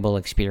 enjoyable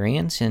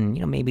experience,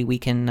 and maybe we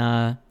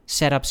can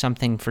set up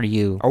something for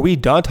you. Are we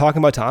done talking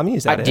about Tommy?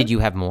 Is that it? Did you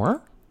have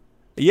more?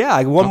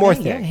 Yeah, one more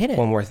thing. Yeah, hit it.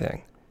 One more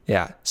thing.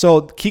 Yeah.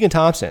 So Keegan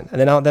Thompson, and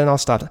then I'll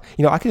stop.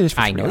 I could do this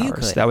for 3 hours. You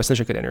could. That was such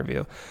a good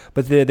interview.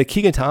 But the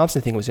Keegan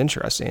Thompson thing was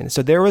interesting.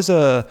 So there was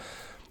the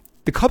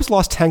Cubs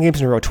lost 10 games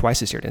in a row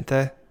twice this year, didn't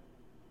they?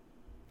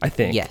 I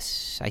think.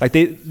 Yes.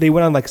 They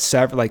went on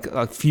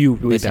a few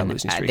really bad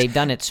losing streaks. They've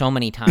done it so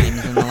many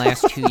times in the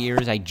last 2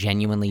 years. I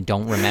genuinely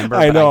don't remember.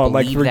 I know. But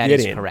I believe that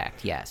is forgetting.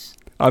 correct. Yes.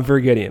 I'm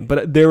forgetting.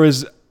 But there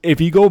was, if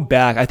you go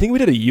back, I think we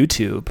did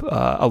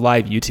a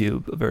live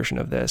YouTube version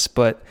of this,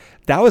 but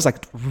that was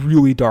like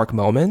really dark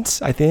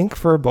moments, I think,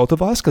 for both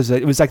of us, because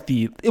it was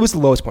the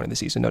lowest point of the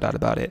season, no doubt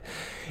about it.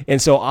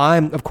 And so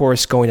I'm, of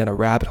course, going down a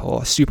rabbit hole,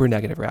 a super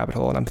negative rabbit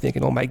hole, and I'm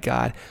thinking, oh my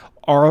God,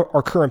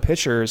 our current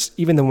pitchers,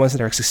 even the ones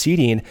that are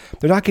succeeding,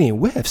 they're not getting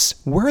whiffs.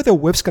 Where are the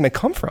whiffs going to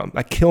come from?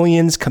 Like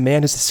Killian's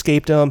command has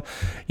escaped him.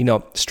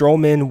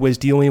 Stroman was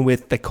dealing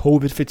with the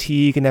COVID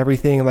fatigue and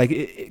everything.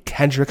 Like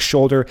Kendrick's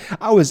shoulder,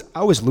 I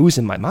was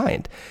losing my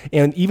mind.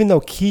 And even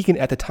though Keegan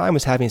at the time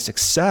was having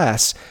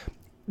success,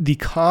 the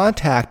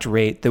contact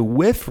rate, the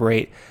whiff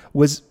rate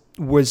was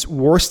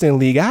worse than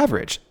league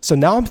average. So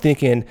now I'm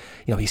thinking,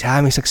 he's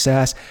having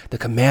success. The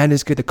command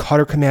is good. The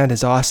cutter command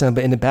is awesome.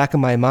 But in the back of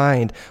my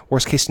mind,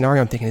 worst case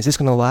scenario, I'm thinking, is this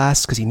going to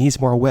last? Because he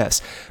needs more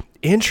whiffs.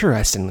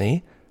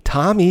 Interestingly,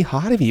 Tommy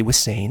Hotovy was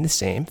saying the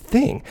same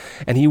thing.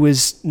 And he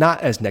was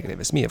not as negative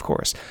as me, of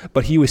course,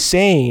 but he was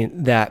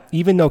saying that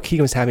even though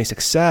Keegan was having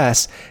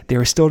success, there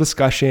were still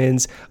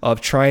discussions of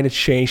trying to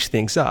change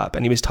things up.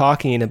 And he was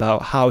talking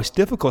about how it's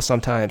difficult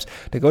sometimes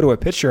to go to a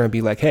pitcher and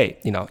be like, hey,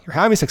 you're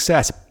having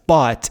success,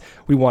 but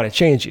we want to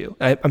change you.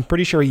 I'm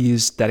pretty sure he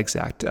used that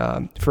exact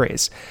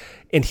phrase.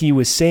 And he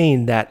was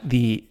saying that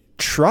the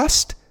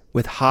trust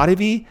with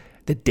Hotovy,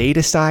 the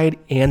data side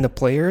and the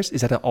players,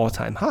 is at an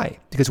all-time high.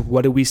 Because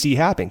what did we see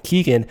happen?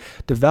 Keegan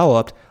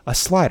developed a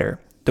slider.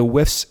 The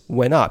whiffs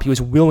went up. He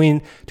was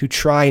willing to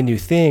try new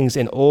things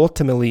and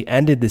ultimately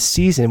ended the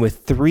season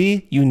with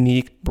 3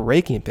 unique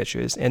breaking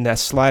pitches. And that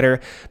slider,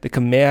 the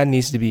command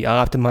needs to be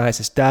optimized.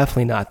 It's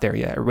definitely not there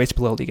yet. It rates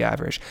below league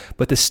average.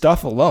 But the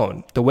stuff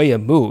alone, the way it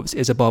moves,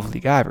 is above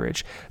league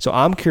average. So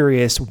I'm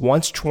curious,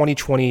 once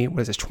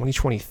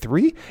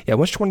 2023? Yeah,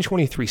 once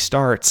 2023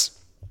 starts,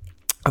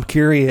 I'm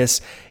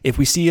curious if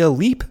we see a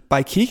leap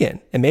by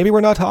Keegan. And maybe we're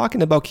not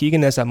talking about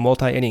Keegan as a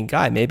multi-inning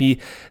guy. Maybe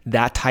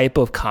that type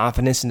of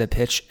confidence in the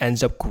pitch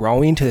ends up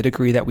growing to the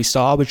degree that we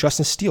saw with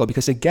Justin Steele.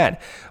 Because again,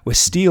 with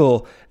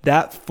Steele,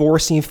 that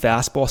four-seam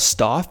fastball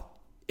stuff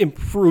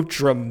improved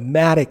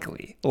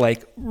dramatically,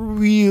 like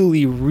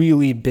really,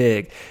 really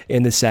big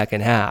in the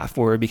second half,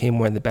 where it became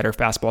one of the better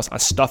fastballs on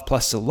stuff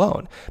plus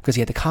alone because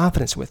he had the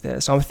confidence with it.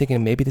 So I'm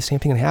thinking maybe the same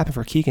thing can happen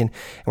for Keegan,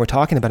 and we're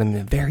talking about him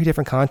in a very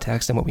different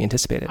context than what we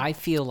anticipated. I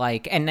feel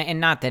like, and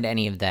not that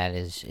any of that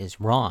is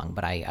wrong,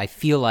 but I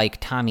feel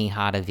like Tommy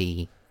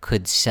Hotovy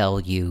could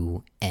sell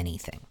you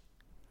anything.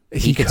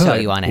 He could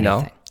sell you on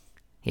anything.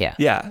 Yeah.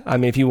 Yeah. I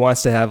mean, if he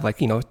wants to have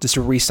just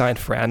a re-signed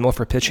Franmil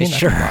for pitching,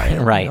 sure.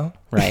 Right.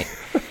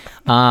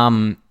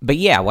 But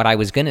yeah, what I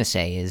was going to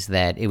say is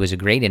that it was a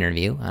great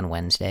interview on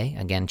Wednesday.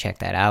 Again, check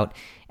that out.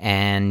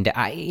 And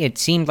it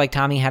seemed like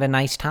Tommy had a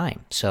nice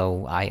time.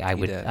 So I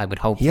would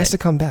hope he has to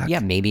come back. Yeah,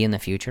 maybe in the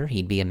future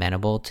he'd be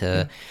amenable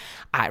to.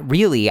 I've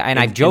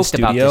joked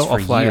about this for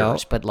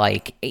years, but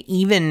like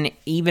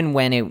even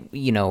when it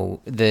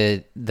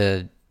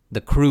the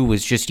crew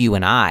was just you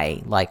and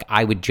I, like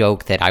I would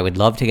joke that I would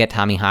love to get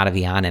Tommy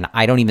Hotovy on, and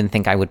I don't even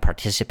think I would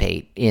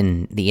participate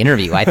in the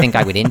interview. I think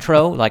I would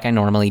intro like I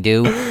normally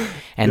do,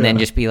 and then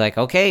just be like,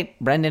 okay,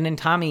 Brendan and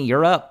Tommy,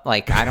 you're up.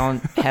 Like I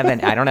don't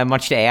have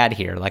much to add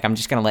here. Like I'm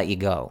just gonna let you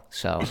go.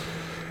 So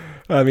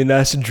I mean,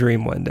 that's a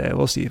dream one day.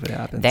 We'll see if it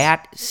happens.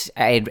 That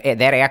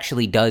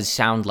actually does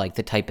sound like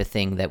the type of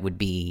thing that would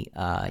be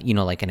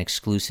like an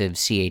exclusive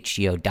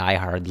CHGO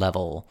diehard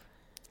level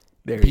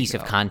piece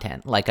of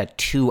content, like a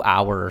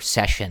 2-hour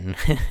session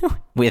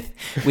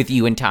with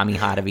you and Tommy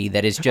Hotovy.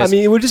 That is just. I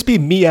mean, it would just be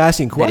me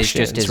asking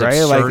questions, that is just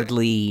as right?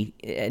 absurdly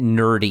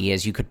nerdy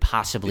as you could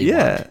possibly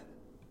want.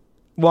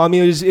 Well, I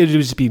mean, it would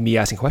just be me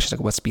asking questions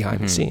like what's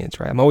behind the scenes,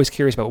 right? I'm always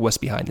curious about what's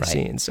behind the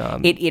scenes.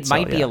 It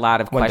might be a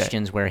lot of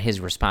questions where his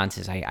response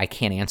is, I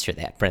can't answer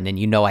that,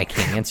 Brendan. I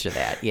can't answer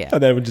that. Yeah.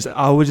 And then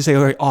I would just say,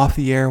 all right, off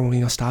the air when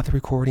we stop the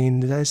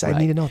recording. I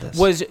need to know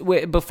this.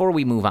 Before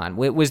we move on,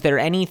 was there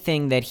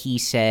anything that he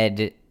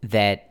said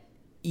that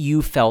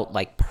you felt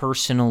like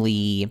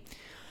personally,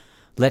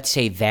 let's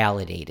say,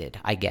 validated,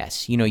 I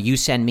guess? You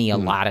send me a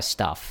lot of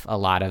stuff, a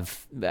lot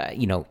of,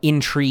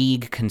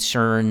 intrigue,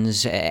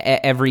 concerns,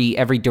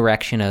 every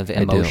direction of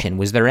emotion.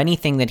 Was there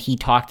anything that he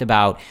talked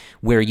about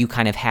where you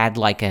kind of had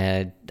like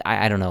a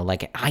I don't know,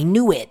 like I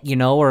knew it,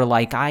 or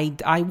like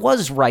I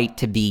was right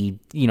to be,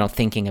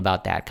 thinking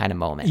about that kind of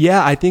moment?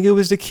 Yeah, I think it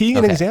was the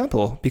Keegan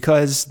example,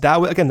 because that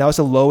was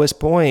the lowest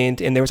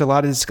point, and there was a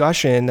lot of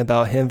discussion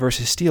about him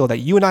versus Steele that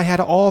you and I had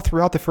all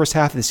throughout the first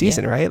half of the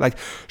season, right? Like,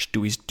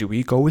 do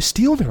we go with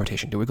Steele in the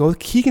rotation? Do we go with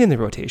Keegan in the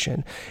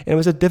rotation? And it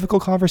was a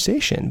difficult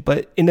conversation,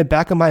 but in the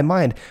back of my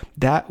mind,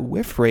 that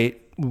whiff rate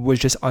was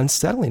just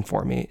unsettling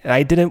for me. And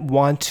I didn't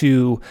want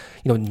to,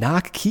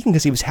 knock Keegan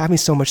because he was having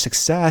so much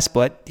success,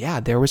 but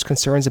yeah, there was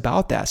concerns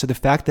about that. So the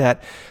fact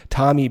that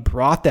Tommy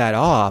brought that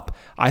up,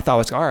 I thought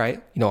was, all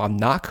right, I'm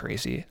not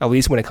crazy, at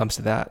least when it comes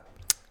to that.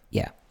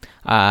 Yeah,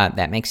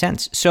 that makes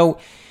sense. So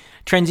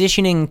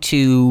transitioning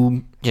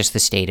to just the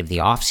state of the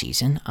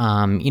offseason,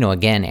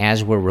 again,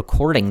 as we're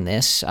recording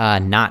this,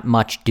 not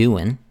much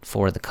doing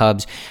for the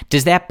Cubs.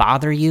 Does that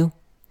bother you,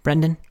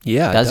 Brendan?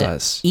 Yeah, it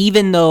does.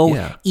 Even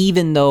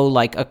though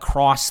like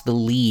across the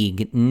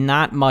league,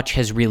 not much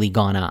has really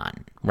gone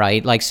on,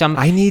 right? Like some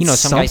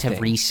guys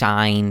have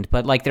re-signed,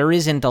 but like there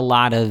isn't a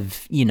lot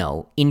of,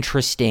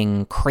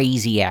 interesting,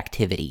 crazy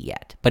activity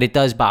yet. But it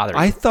does bother you.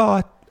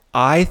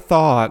 I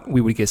thought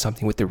we would get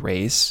something with the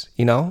Rays,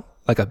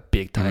 like a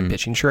big time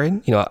pitching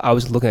trade. I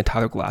was looking at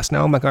Tyler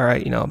Glasnow. I'm like, all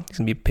right, he's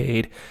gonna be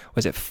paid.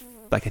 Was it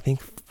like I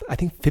think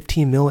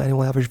 15 mil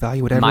annual average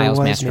value, whatever Miles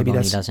it was.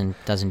 Mastrobuoni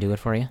doesn't do it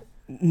for you.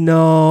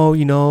 No,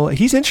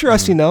 he's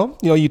interesting though.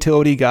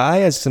 Utility guy,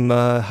 has some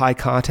high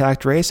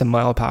contact rate, some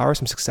mild power,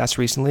 some success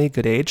recently,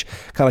 good age,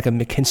 kind of like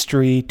a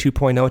McKinstry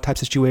 2.0 type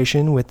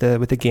situation with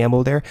the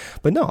gamble there.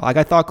 But no, like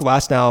I thought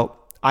Glasnow,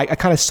 I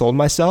kind of sold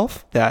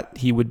myself that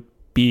he would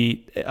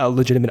be a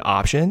legitimate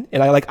option,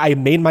 and I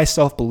made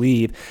myself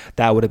believe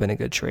that would have been a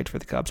good trade for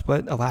the Cubs,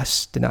 but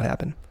alas, did not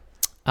happen.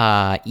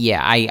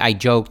 I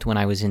joked when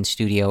I was in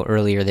studio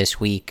earlier this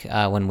week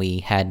when we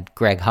had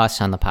Greg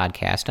Huss on the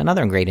podcast,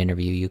 another great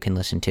interview you can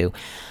listen to.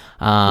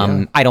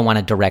 I don't want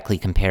to directly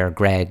compare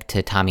Greg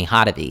to Tommy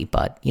Hotovy,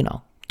 but,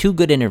 two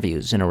good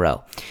interviews in a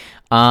row.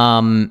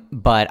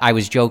 But I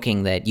was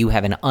joking that you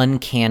have an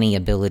uncanny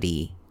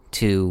ability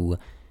to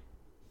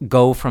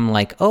go from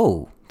like,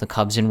 oh, the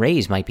Cubs and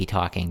Rays might be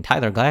talking,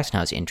 Tyler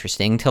Glasnow's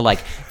interesting, to like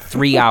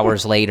 3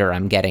 hours later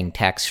I'm getting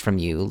texts from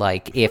you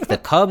like, if the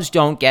Cubs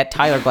don't get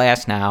Tyler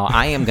Glasnow,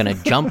 I am going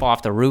to jump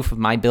off the roof of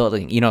my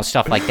building,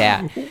 stuff like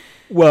that.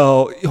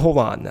 Well, hold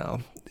on now.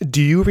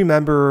 Do you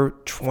remember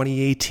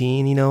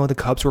 2018, the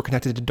Cubs were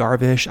connected to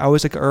Darvish? I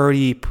was like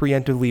already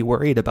preemptively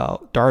worried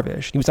about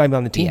Darvish. He was not even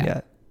on the team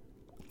yet.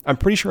 I'm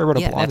pretty sure I wrote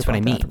a blog that's about what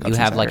I mean. that. You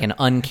have like an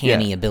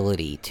uncanny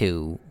ability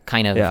to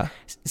kind of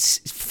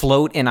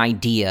float an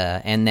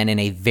idea and then in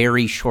a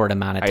very short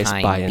amount of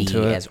time be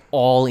as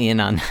all in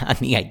on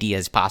the idea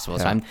as possible.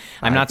 So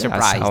I'm not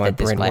surprised that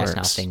this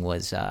Glasnow thing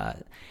was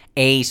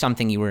A,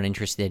 something you were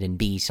interested in,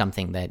 B,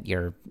 something that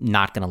you're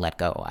not going to let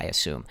go, I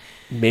assume.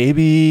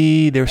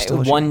 Maybe there's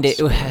still one day.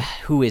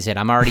 Who is it?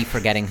 I'm already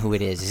forgetting who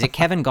it is. Is it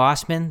Kevin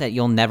Gossman that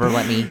you'll never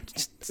let me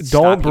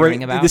stop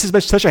hearing about? This has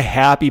been such a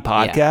happy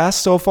podcast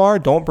so far.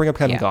 Don't bring up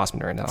Kevin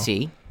Gossman right now.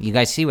 See? You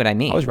guys see what I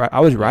mean? I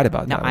was right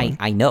about that.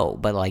 I know,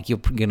 but like you're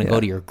going to go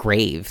to your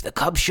grave. The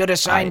Cubs should have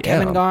signed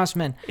Kevin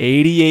Gossman.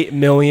 $88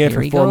 million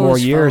for 4 more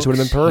years would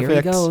have been perfect.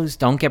 Here he goes.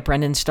 Don't get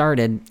Brendan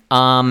started.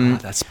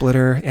 That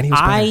splitter, and he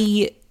was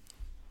better.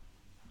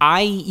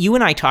 You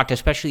and I talked,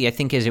 especially I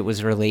think as it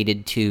was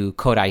related to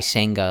Kodai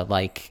Senga,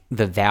 like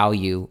the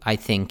value, I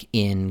think,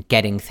 in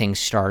getting things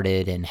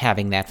started and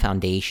having that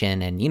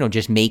foundation and,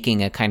 just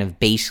making a kind of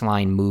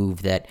baseline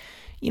move that,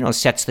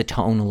 sets the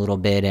tone a little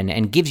bit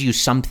and gives you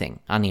something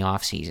on the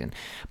offseason.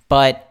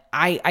 But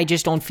I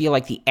just don't feel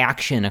like the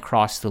action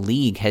across the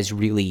league has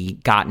really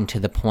gotten to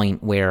the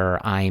point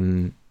where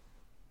I'm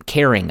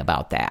caring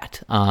about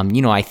that.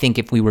 I think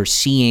if we were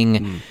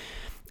seeing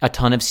a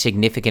ton of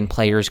significant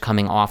players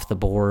coming off the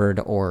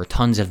board or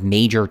tons of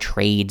major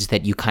trades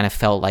that you kind of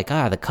felt like,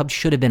 the Cubs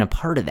should have been a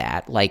part of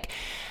that. Like,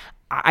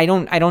 I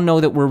don't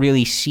know that we're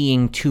really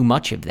seeing too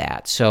much of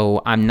that.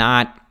 So I'm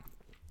not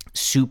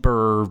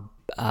super,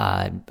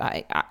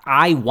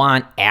 I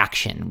want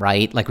action,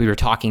 right? Like we were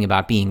talking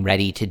about being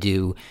ready to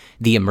do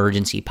the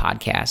emergency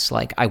podcast.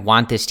 Like I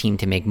want this team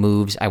to make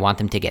moves. I want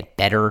them to get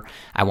better.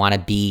 I want to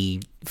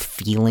be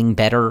feeling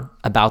better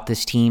about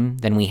this team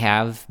than we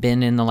have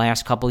been in the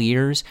last couple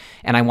years.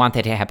 And I want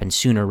that to happen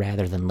sooner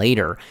rather than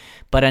later.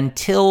 But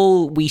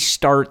until we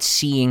start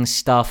seeing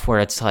stuff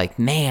where it's like,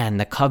 man,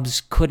 the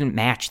Cubs couldn't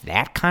match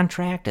that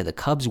contract or the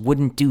Cubs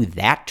wouldn't do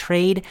that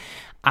trade,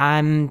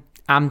 I'm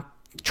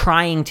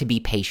trying to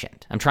be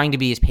patient. I'm trying to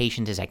be as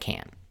patient as I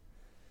can.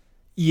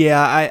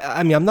 Yeah,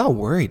 I mean, I'm not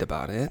worried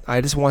about it.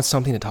 I just want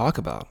something to talk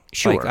about.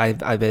 Sure.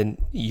 Like I've been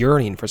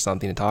yearning for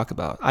something to talk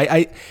about.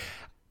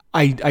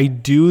 I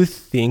do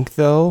think,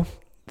 though,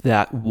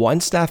 that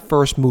once that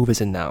first move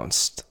is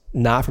announced,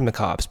 not from the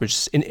Cubs, but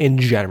just in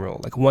general,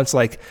 like once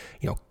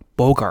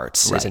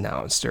Bogarts is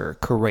announced or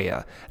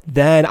Correa,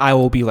 then I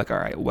will be like, all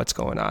right, what's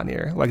going on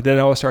here? Like then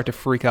I will start to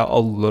freak out a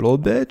little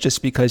bit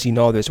just because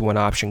there's one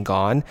option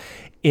gone.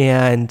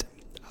 And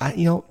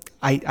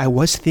I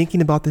was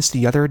thinking about this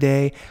the other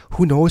day.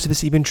 Who knows if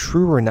it's even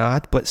true or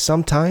not, but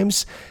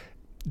sometimes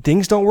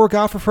things don't work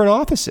out for front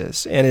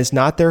offices, and it's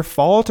not their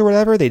fault or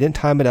whatever. They didn't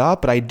time it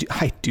up, but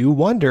I do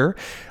wonder,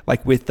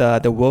 like with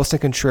the Wilson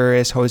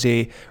Contreras,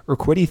 Jose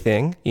Urquidy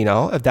thing,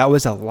 if that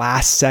was a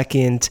last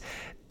second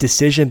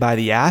decision by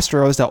the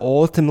Astros that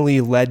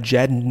ultimately led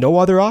Jed no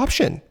other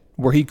option,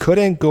 where he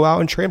couldn't go out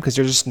and trade him because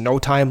there's just no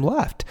time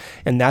left.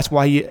 And that's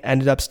why he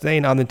ended up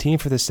staying on the team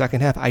for the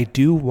second half. I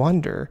do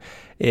wonder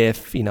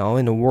if,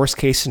 in the worst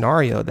case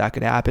scenario, that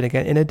could happen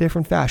again in a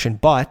different fashion.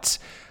 But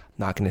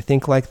I'm not going to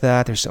think like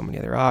that. There's so many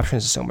other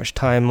options. There's so much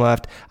time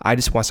left. I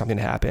just want something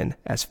to happen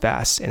as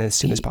fast and as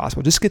soon as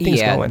possible. Just get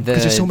things going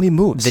because there's so many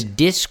moves. The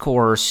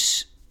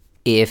discourse,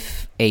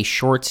 if a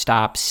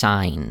shortstop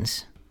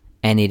signs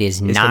and it is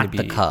not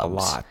the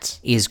Cubs,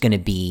 is going to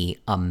be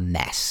a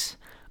mess.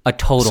 A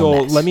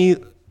total mess. So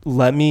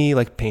let me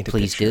like paint a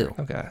Please picture.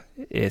 do. Okay.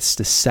 It's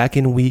the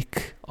second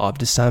week of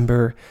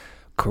December.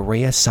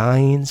 Correa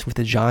signs with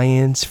the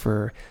Giants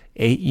for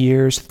 8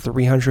 years,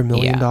 $300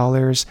 million.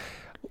 Yeah.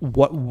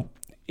 What,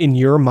 in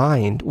your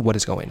mind, what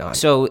is going on?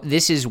 So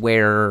this is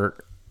where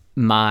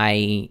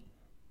it's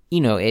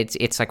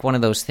like one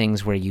of those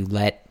things where you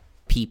let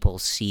people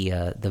see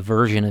the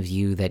version of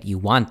you that you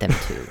want them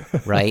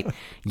to, right?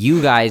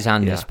 You guys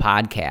on this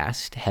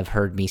podcast have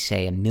heard me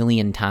say a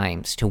million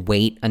times to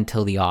wait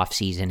until the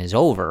offseason is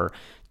over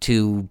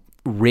to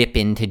rip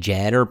into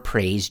Jed or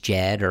praise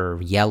Jed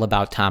or yell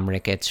about Tom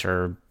Ricketts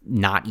or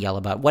not yell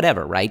about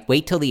whatever, right?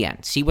 Wait till the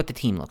end. See what the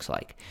team looks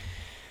like.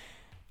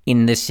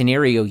 In the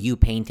scenario you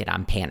painted,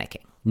 I'm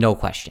panicking. No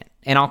question.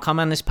 And I'll come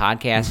on this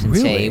podcast and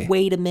say,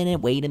 wait a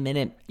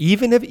minute.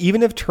 Even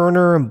if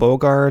Turner and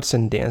Bogarts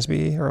and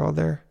Dansby are all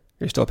there,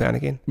 you're still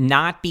panicking?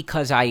 Not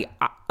because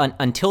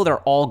until they're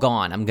all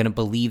gone, I'm going to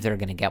believe they're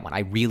going to get one. I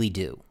really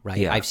do, right?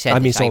 Yeah. I've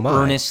said this. So I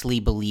earnestly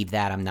believe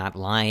that. I'm not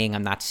lying.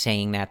 I'm not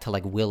saying that to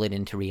like will it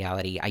into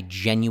reality. I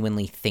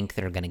genuinely think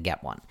they're going to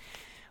get one.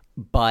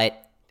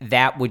 But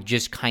that would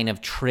just kind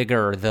of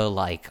trigger the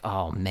like,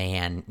 oh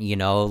man,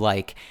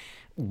 like,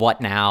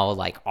 what now?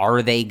 Like,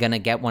 are they going to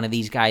get one of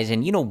these guys?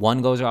 And,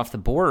 one goes off the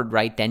board,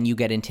 right? Then you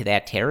get into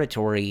that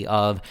territory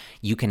of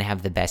you can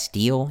have the best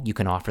deal. You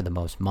can offer the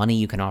most money.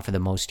 You can offer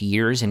the most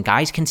years. And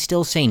guys can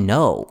still say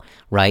no,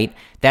 right?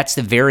 That's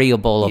the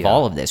variable of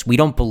all of this. We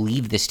don't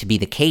believe this to be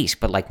the case,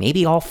 but like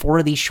maybe all four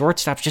of these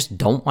shortstops just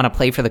don't want to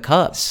play for the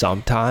Cubs.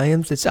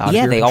 Sometimes it's out of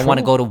your they control. all want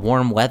to go to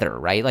warm weather,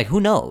 right? Like, who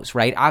knows,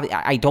 right?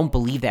 I don't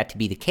believe that to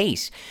be the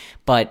case.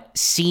 But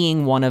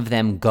seeing one of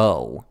them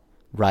go,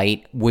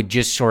 right, would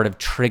just sort of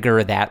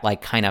trigger that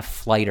like kind of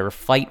flight or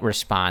fight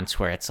response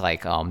where it's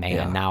like, oh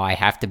man, now I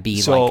have to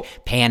be like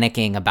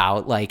panicking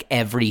about like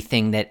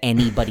everything that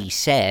anybody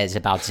says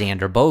about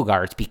Xander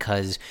Bogaerts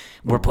because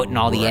we're putting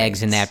all the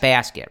eggs in that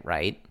basket,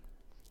 right?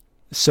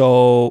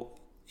 So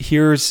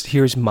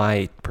here's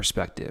my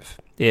perspective.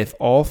 If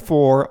all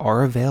four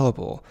are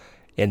available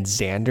and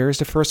Xander is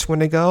the first one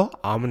to go,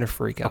 I'm going to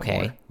freak out more.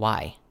 Okay,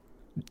 why?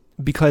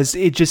 Because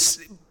it just,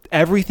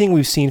 everything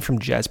we've seen from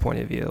Jed's point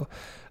of view,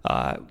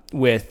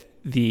 with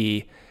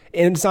and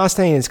it's not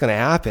saying it's going to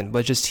happen,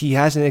 but just he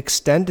hasn't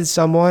extended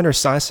someone or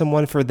signed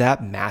someone for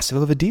that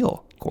massive of a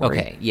deal, Corey.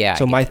 Okay, yeah.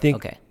 So my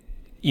thing, so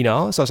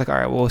I was like, all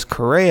right, well, it's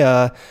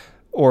Correa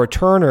or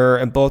Turner,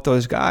 and both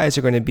those guys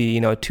are going to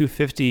be,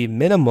 $250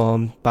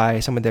 minimum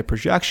by some of their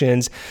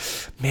projections.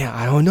 Man,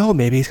 I don't know.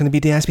 Maybe it's going to be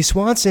Dansby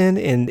Swanson,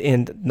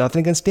 and nothing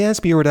against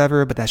Dansby or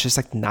whatever, but that's just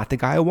like not the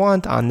guy I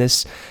want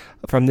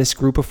from this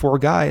group of four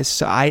guys.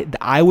 So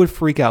I would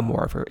freak out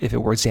more if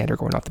it were Xander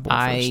going off the board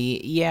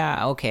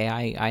first.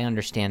 I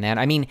understand that.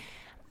 I mean,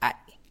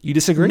 you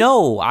disagree?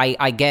 No,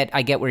 I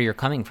get where you're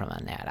coming from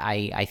on that.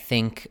 I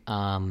think,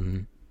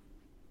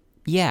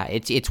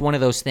 it's one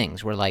of those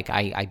things where like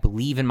I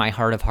believe in my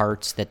heart of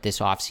hearts that this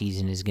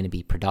offseason is going to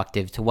be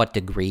productive. To what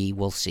degree,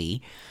 we'll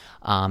see.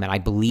 And I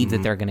believe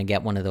that they're going to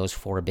get one of those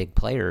four big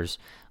players.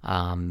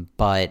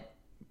 But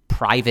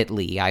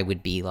privately, I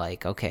would be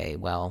like, okay,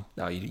 well,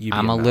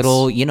 I'm a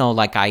little,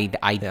 like I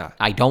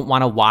don't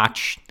want to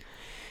watch.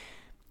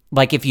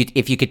 Like if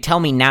you could tell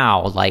me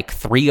now, like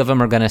 3 of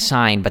them are going to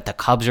sign, but the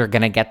Cubs are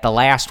going to get the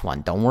last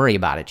one. Don't worry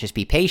about it. Just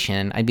be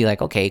patient. I'd be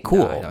like, okay,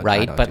 cool,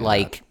 right? But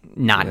like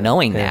not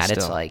knowing that,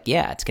 it's like,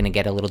 it's going to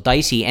get a little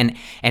dicey.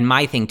 And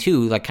my thing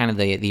too, like kind of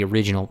the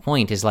original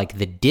point is like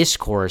the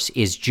discourse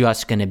is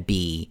just going to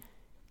be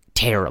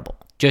terrible,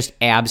 just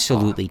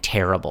absolutely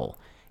terrible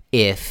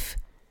if.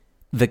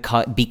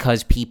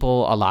 Because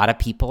a lot of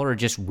people are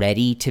just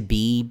ready to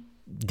be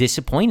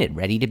disappointed,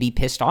 ready to be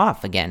pissed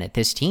off again at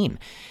this team.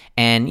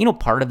 And,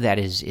 part of that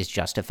is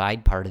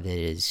justified. Part of it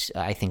is,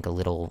 I think, a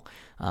little,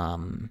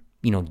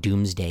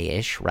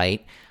 doomsday-ish,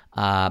 right?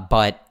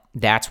 But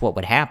that's what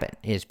would happen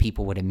is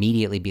people would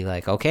immediately be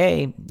like,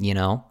 okay,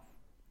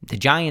 the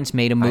Giants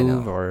made a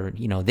move or,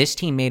 this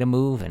team made a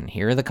move and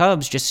here are the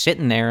Cubs just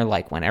sitting there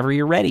like whenever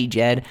you're ready,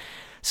 Jed.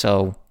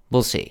 So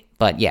we'll see.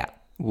 But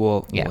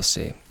We'll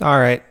see. All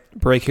right.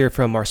 Break here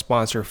from our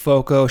sponsor,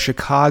 FOCO.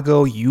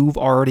 Chicago, you've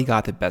already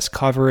got the best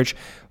coverage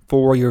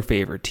for your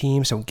favorite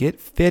team, so get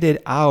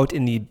fitted out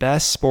in the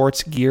best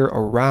sports gear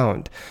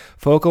around.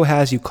 Foco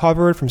has you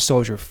covered from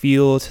Soldier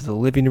Field to the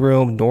living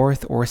room,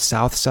 north or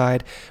south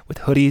side, with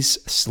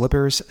hoodies,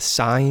 slippers,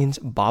 signs,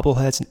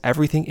 bobbleheads, and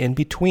everything in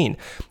between.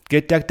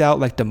 Get decked out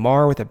like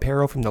DeMar with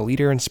apparel from the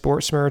leader in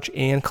sports merch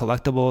and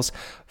collectibles,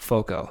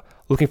 Foco.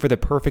 Looking for the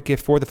perfect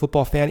gift for the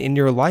football fan in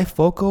your life?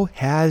 Foco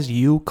has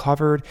you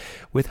covered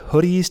with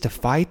hoodies to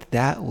fight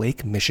that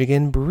Lake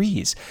Michigan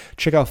breeze.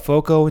 Check out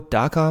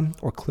Foco.com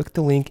or click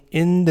the link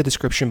in the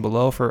description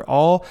below. For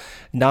all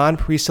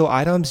non-presale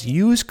items,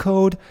 use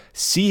code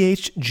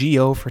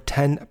CHGO for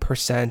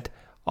 10%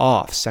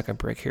 off. Second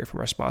break here from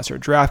our sponsor,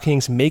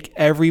 DraftKings. Make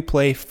every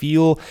play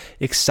feel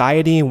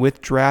exciting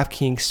with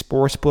DraftKings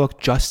Sportsbook.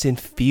 Justin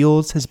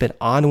Fields has been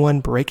on one,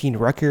 breaking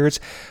records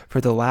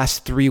for the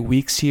last 3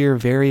 weeks here.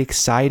 Very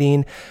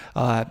exciting.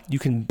 You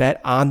can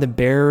bet on the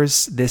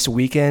Bears this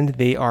weekend.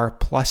 They are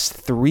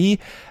 +3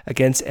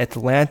 against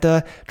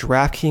Atlanta.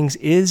 DraftKings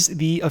is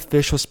the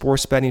official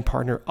sports betting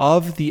partner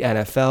of the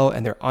NFL,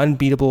 and their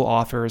unbeatable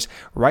offers.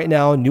 Right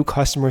now, new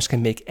customers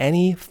can make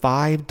any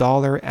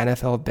 $5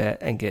 NFL bet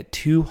and get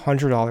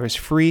 $200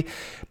 free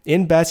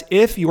in bets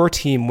if your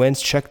team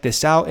wins. Check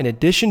this out. In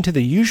addition to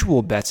the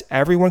usual bets,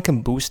 everyone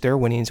can boost their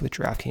winnings with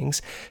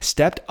DraftKings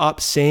stepped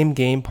up same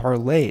game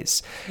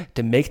parlays.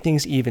 To make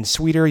things even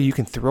sweeter, you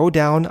can throw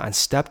down on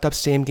stepped up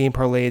same game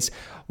parlays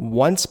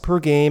once per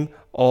game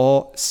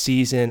all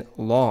season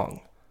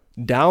long.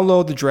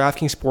 Download the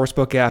DraftKings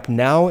Sportsbook app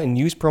now and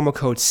use promo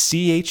code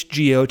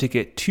CHGO to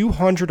get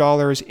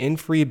 $200 in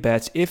free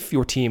bets if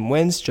your team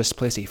wins. Just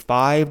place a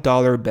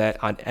 $5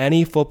 bet on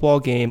any football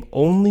game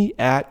only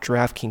at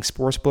DraftKings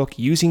Sportsbook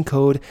using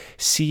code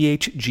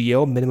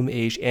CHGO. Minimum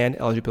age and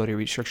eligibility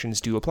restrictions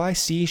do apply.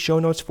 See show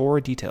notes for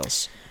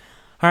details.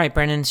 All right,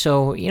 Brendan.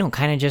 So,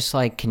 kind of just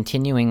like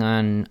continuing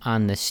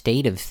on the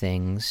state of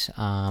things,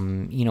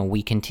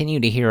 we continue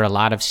to hear a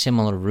lot of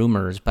similar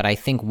rumors, but I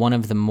think one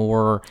of the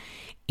more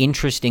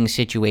interesting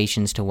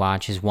situations to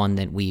watch is one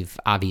that we've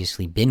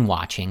obviously been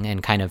watching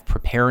and kind of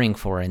preparing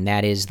for, and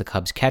that is the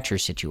Cubs catcher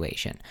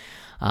situation.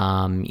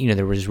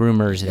 There was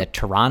rumors that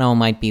Toronto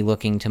might be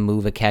looking to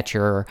move a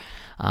catcher.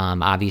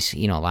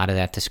 Obviously, a lot of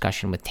that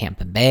discussion with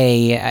Tampa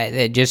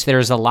Bay.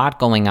 There's a lot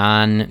going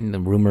on. The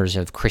rumors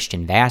of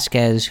Christian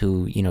Vasquez,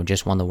 who,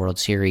 just won the World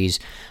Series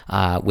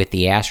with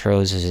the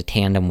Astros as a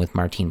tandem with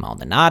Martin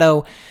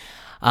Maldonado.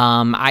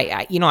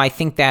 I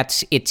think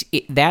that's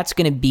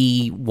going to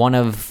be one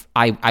of,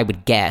 I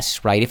would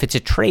guess, right? If it's a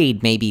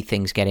trade, maybe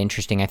things get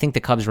interesting. I think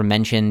the Cubs were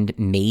mentioned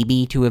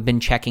maybe to have been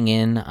checking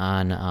in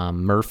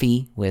on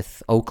Murphy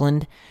with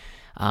Oakland.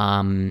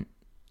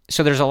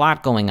 So there's a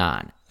lot going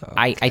on.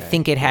 Okay. I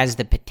think it has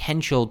the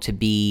potential to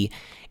be,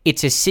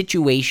 it's a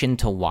situation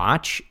to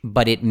watch,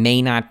 but it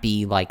may not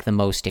be like the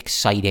most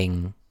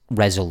exciting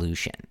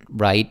resolution,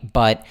 right?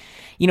 But,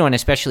 and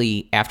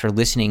especially after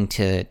listening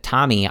to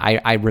Tommy,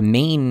 I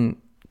remain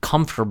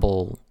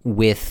comfortable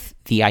with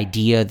the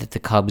idea that the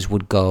Cubs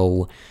would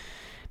go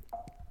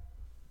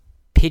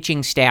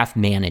pitching staff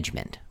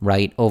management,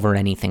 right, over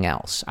anything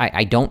else.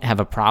 I don't have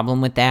a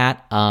problem with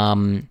that.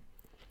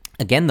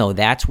 Again, though,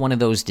 that's one of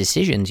those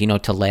decisions,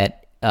 to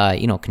let,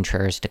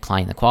 Contreras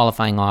decline the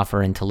qualifying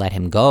offer and to let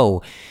him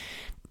go.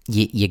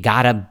 You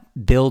gotta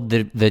build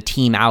the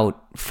team out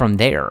from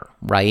there,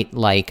 right?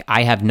 Like,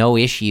 I have no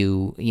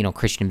issue,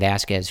 Christian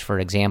Vasquez, for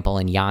example,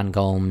 and Yan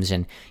Gomes,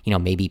 and,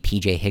 maybe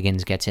PJ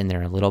Higgins gets in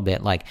there a little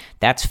bit. Like,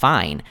 that's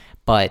fine,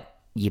 but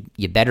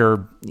you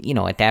better,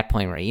 at that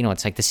point, right,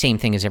 it's like the same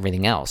thing as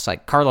everything else.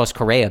 Like, Carlos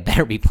Correa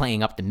better be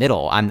playing up the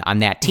middle on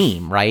that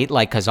team, right?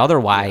 Like, because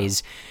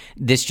otherwise,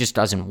 this just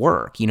doesn't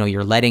work.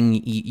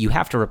 You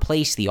have to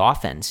replace the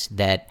offense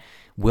that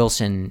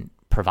Wilson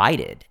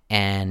provided,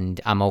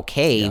 and I'm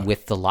okay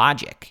with the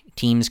logic.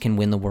 Teams can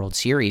win the World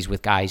Series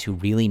with guys who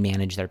really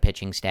manage their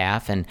pitching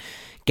staff and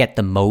get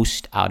the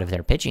most out of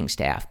their pitching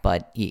staff,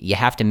 but you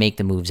have to make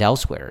the moves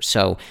elsewhere.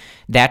 So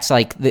that's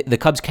like the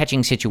Cubs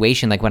catching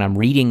situation. Like, when I'm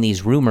reading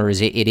these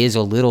rumors, it is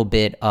a little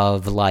bit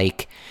of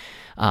like,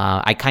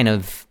 I kind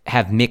of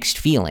have mixed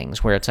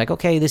feelings where it's like,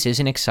 okay, this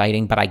isn't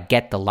exciting, but I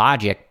get the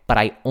logic, but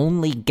I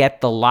only get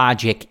the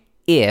logic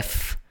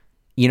if,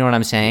 you know what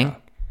I'm saying?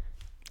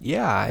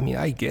 Yeah,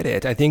 I get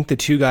it. I think the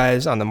two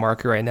guys on the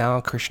market right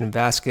now, Christian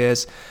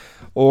Vasquez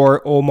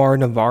or Omar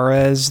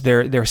Narvaez,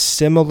 they're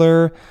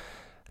similar.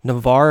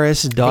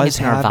 Narvaez does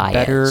have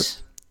better.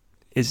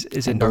 Is it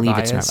Narvaez? I believe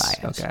it's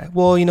Narvaez. Okay.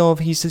 Well,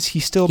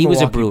 he's still he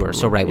was a Brewer,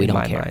 so right, we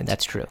don't care. Mind.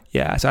 That's true.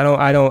 Yeah. So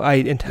I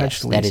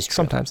intentionally, yes, that is true.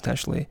 Sometimes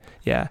intentionally.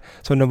 Yeah.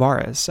 So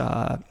Narvaez,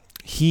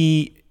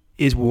 he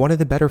is one of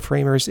the better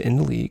framers in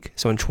the league.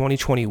 So in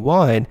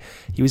 2021,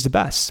 he was the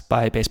best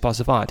by Baseball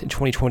Savant. In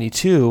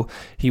 2022,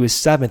 he was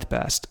 7th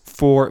best.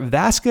 For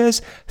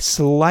Vasquez,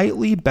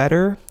 slightly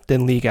better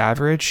than league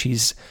average.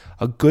 He's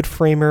a good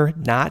framer,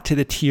 not to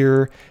the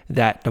tier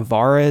that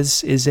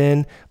Narvaez is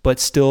in, but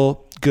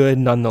still good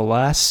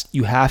nonetheless.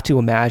 You have to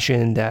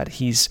imagine that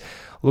he's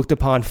looked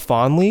upon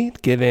fondly,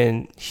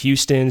 given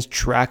Houston's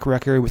track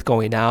record with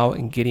going out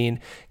and getting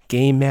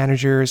game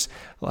managers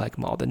like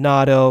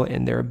Maldonado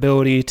and their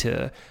ability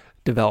to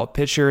develop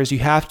pitchers, you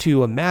have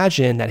to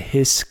imagine that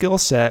his skill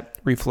set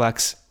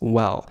reflects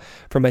well.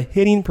 From a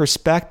hitting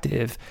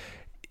perspective,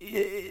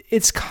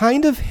 it's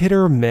kind of hit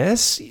or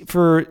miss.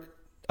 For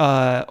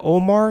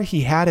Omar,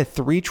 he had a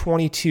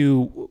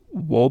 322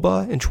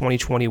 WOBA in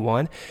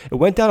 2021. It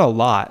went down a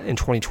lot in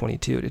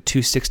 2022 to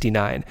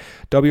 269,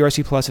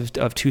 WRC plus of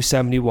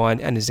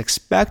 271, and his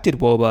expected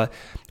WOBA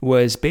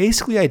was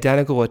basically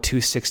identical at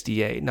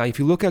 268. Now, if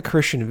you look at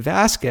Christian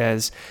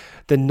Vasquez,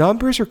 the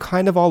numbers are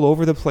kind of all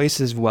over the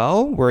place as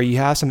well, where you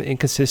have some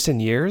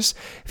inconsistent years.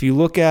 If you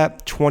look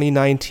at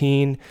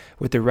 2019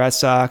 with the Red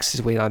Sox,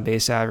 his weighted on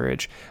base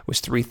average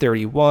was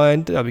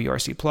 331,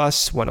 WRC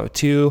plus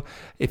 102.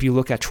 If you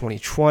look at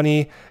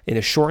 2020 in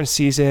a shortened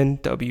season,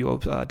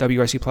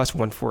 WRC plus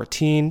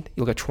 114.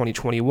 You look at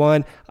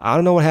 2021, I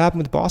don't know what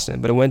happened with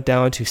Boston, but it went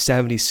down to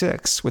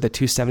 76 with a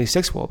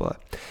 276 WOBA.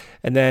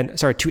 And then,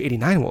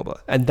 289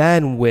 WOBA. And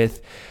then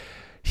with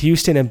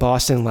Houston and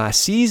Boston last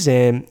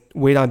season,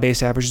 weight on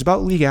base average is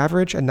about league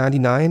average at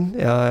 99.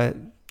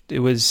 It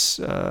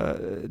was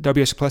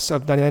WRC plus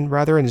of 99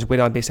 rather, and his weight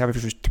on base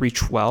average was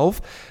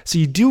 312. So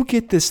you do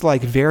get this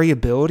like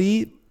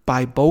variability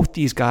by both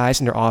these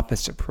guys and their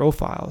offensive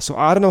profile. So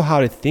I don't know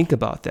how to think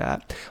about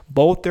that.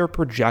 Both their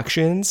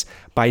projections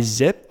by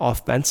ZiP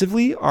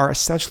offensively are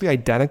essentially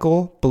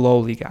identical below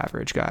league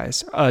average,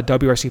 guys.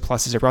 WRC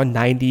plus is around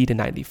 90 to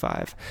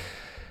 95.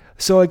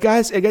 So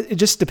guys, it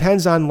just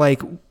depends on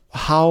like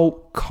how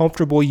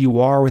comfortable you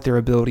are with their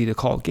ability to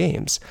call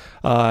games.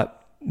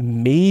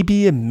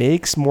 Maybe it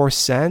makes more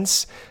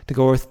sense to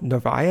go with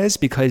Narvaez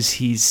because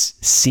he's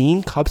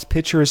seen Cubs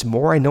pitchers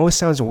more. I know it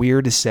sounds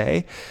weird to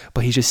say,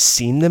 but he's just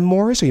seen them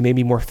more, so he may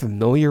be more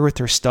familiar with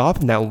their stuff,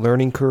 and that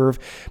learning curve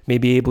may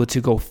be able to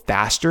go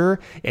faster,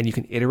 and you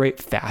can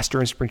iterate faster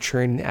in spring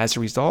training as a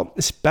result,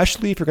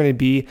 especially if you're going to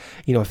be,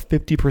 a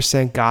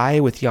 50%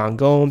 guy with Yan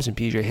Gomes and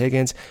PJ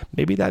Higgins.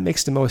 Maybe that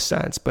makes the most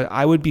sense, but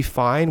I would be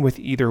fine with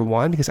either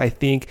one because I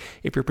think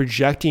if you're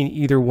projecting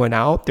either one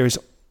out, there's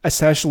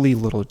essentially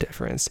little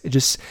difference. It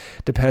just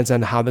depends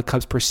on how the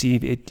Cubs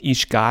perceive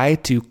each guy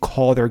to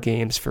call their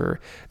games for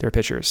their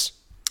pitchers.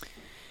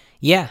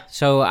 Yeah,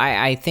 so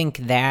I think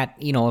that,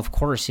 of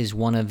course, is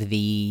one of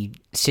the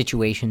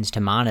situations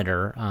to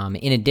monitor,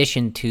 in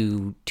addition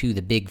to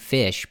the big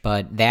fish,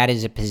 but that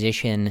is a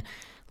position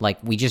like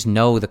we just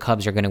know the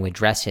Cubs are going to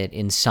address it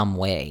in some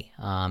way.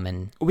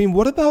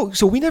 What about,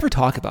 so we never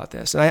talk about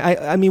this, and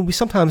I mean,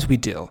 sometimes we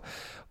do.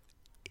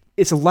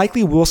 It's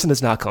likely Wilson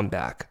does not come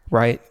back,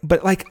 right?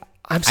 But I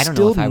don't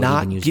know if I would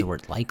even use the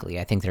word likely.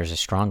 I think there's a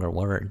stronger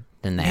word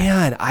than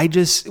that.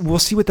 Man, we'll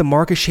see what the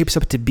market shapes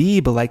up to be,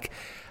 but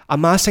I'm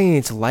not saying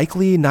it's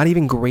likely, not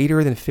even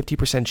greater than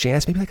 50%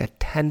 chance, maybe like a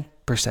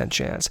 10%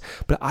 chance.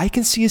 But I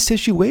can see a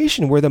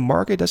situation where the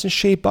market doesn't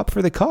shape up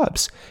for the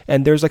Cubs,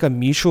 and there's like a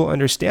mutual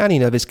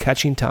understanding of his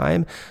catching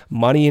time,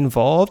 money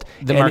involved,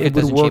 the market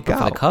doesn't shape up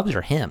for the Cubs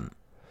or him?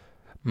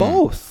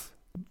 Both.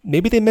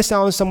 Maybe they miss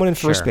out on someone in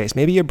first base.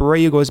 Maybe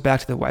Abreu goes back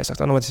to the White Sox.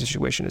 I don't know what the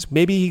situation is.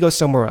 Maybe he goes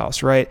somewhere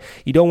else, right?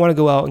 You don't want to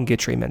go out and get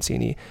Trey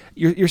Mancini.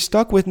 You're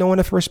stuck with no one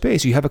at first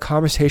base. You have a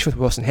conversation with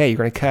Wilson. Hey, you're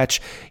going to catch,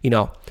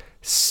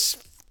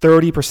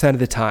 30% of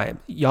the time.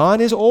 Yan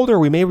is older.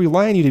 We may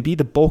rely on you to be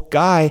the bulk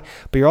guy,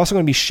 but you're also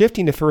going to be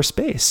shifting to first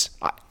base.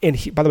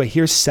 And by the way,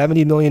 here's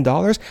 $70 million.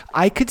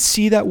 I could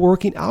see that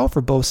working out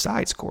for both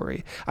sides,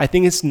 Corey. I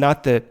think it's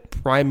not the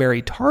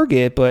primary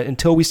target, but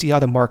until we see how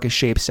the market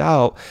shapes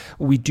out,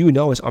 we do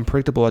know it's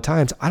unpredictable at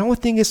times. I don't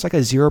think it's like a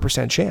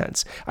 0%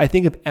 chance. I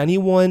think if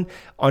anyone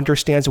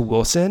understands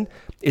Wilson,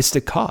 it's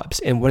the Cubs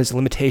and what his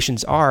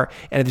limitations are.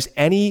 And if there's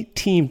any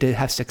team to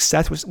have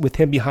success with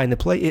him behind the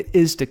plate, it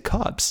is the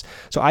Cubs.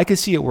 So I could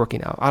see it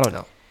working out. I don't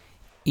know.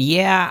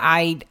 Yeah,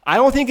 I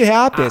don't think it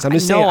happens. I'm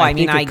just saying.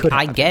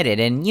 I get it.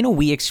 And,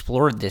 we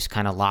explored this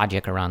kind of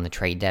logic around the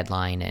trade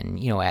deadline. And,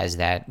 as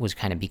that was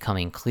kind of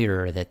becoming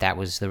clearer that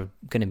was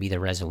going to be the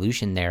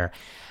resolution there.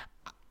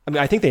 I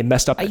mean, I think they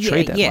messed up the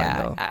trade deadline,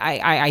 though.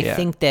 I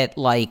think that,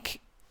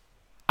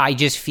 I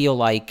just feel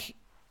like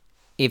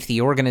if the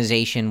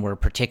organization were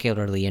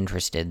particularly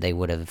interested, they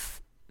would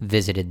have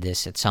visited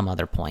this at some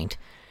other point.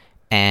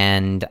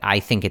 And I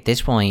think at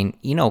this point,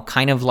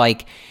 kind of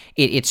like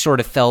it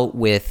sort of felt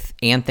with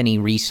Anthony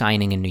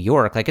re-signing in New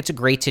York, like it's a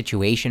great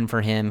situation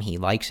for him. He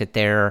likes it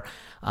there.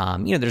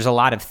 There's a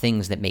lot of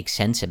things that make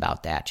sense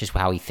about that, just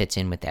how he fits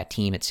in with that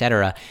team, et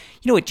cetera.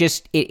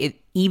 It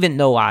even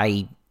though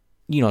I,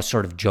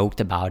 sort of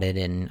joked about it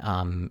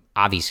and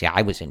obviously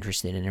I was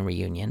interested in a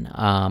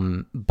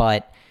reunion,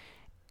 but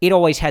it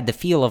always had the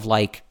feel of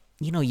like,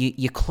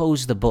 you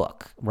close the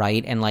book,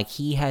 right? And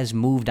he has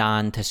moved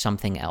on to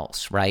something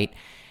else, right?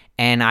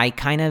 And I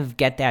kind of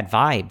get that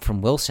vibe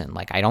from Wilson.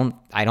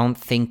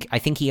 I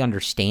think he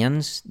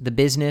understands the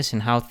business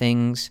and how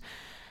things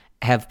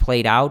have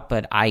played out,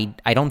 but I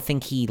don't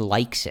think he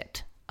likes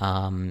it.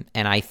 And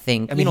I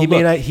think,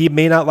 he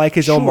may not like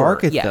his own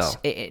market, yes,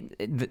 though.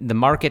 The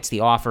markets,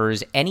 the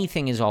offers,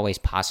 anything is always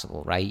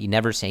possible, right? You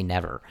never say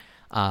never.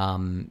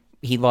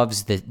 he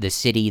loves the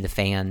city, the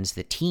fans,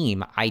 the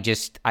team. I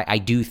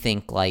do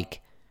think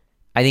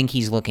I think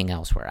he's looking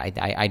elsewhere.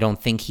 I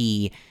don't think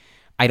he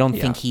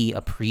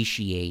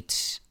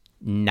appreciates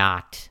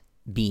not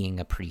being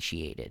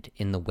appreciated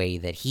in the way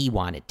that he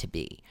wanted to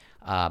be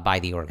by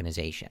the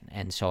organization.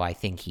 And so I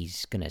think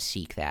he's going to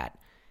seek that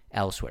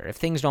elsewhere. If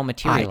things don't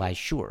materialize,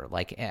 sure.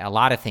 Like a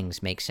lot of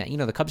things make sense.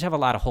 The Cubs have a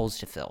lot of holes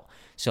to fill.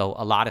 So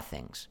a lot of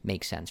things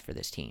make sense for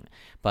this team.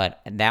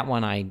 But that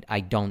one I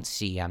don't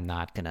see. I'm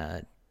not going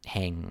to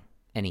hang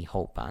any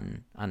hope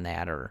on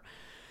that or...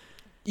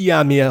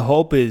 Yeah, I mean,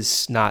 hope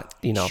is not,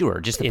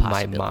 sure, just in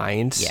my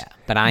mind. Yeah,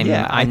 but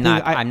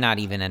I'm not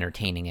even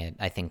entertaining it.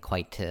 I think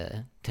quite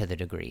to the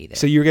degree that.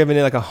 So you're giving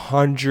it like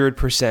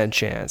 100%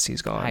 chance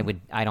he's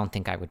gone. I don't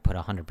think I would put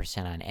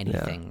 100% on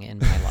anything in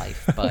my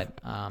life,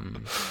 but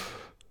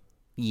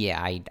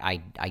yeah,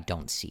 I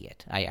don't see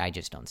it. I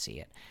just don't see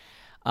it.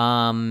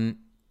 I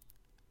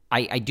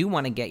do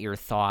want to get your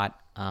thought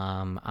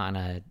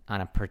on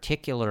a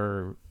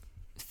particular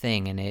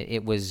thing, and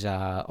it was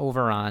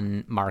over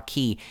on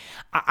Marquee.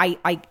 I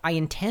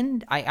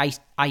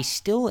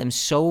still am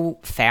so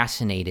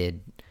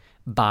fascinated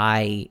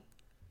by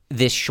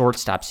this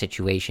shortstop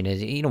situation.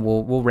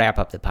 We'll wrap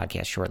up the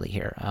podcast shortly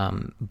here,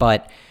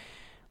 but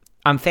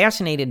I'm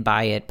fascinated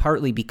by it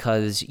partly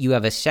because you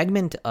have a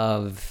segment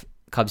of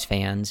Cubs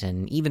fans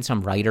and even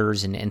some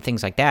writers and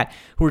things like that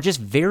who are just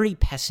very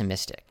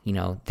pessimistic.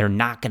 They're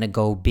not going to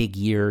go big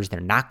years.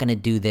 They're not going to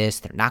do this.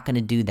 They're not going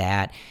to do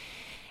that.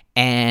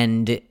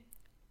 And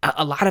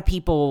a lot of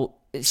people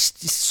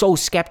so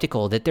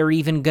skeptical that they're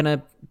even going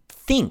to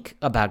think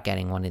about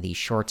getting one of these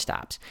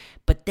shortstops.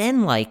 But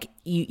then,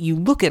 you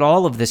look at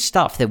all of this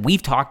stuff that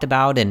we've talked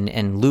about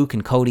and Luke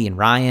and Cody and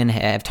Ryan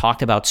have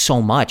talked about so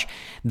much,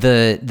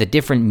 the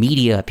different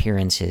media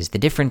appearances, the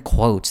different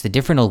quotes, the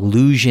different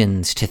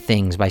allusions to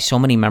things by so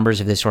many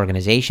members of this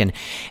organization.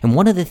 And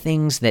one of the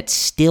things that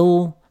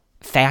still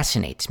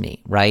fascinates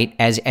me, right,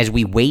 as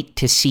we wait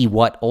to see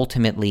what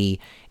ultimately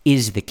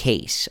is the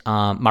case.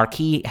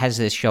 Marquee has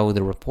this show,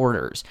 The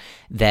Reporters,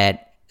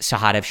 that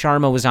Sahadev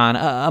Sharma was on,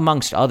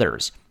 amongst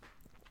others.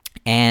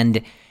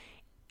 And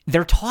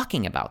they're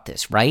talking about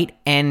this, right?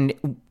 And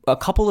a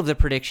couple of the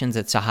predictions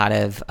that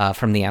Sahadev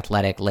from The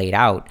Athletic laid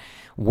out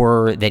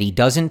were that he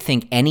doesn't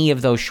think any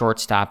of those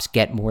shortstops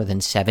get more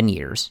than 7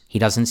 years. He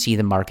doesn't see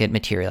the market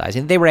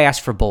materializing. They were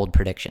asked for bold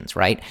predictions,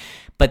 right?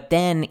 But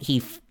then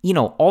he,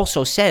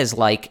 also says,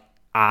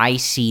 I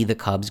see the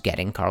Cubs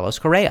getting Carlos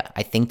Correa.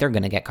 I think they're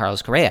going to get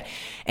Carlos Correa.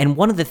 And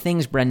one of the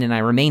things, Brendan, I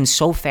remain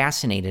so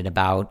fascinated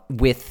about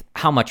with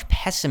how much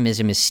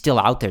pessimism is still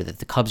out there that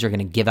the Cubs are going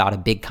to give out a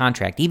big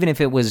contract, even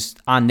if it was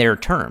on their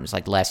terms,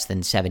 like less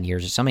than 7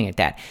 years or something like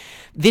that.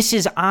 This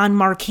is on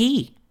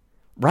Marquee,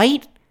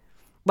 right?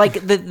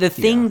 The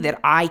thing that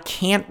I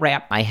can't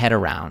wrap my head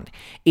around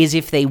is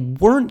if they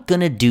weren't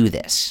going to do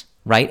this,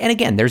 right? And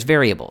again, there's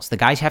variables. The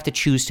guys have to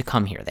choose to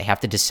come here. They have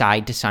to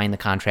decide to sign the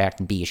contract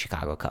and be a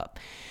Chicago Cub.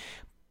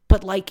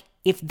 But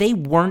if they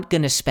weren't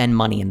going to spend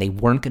money and they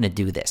weren't going to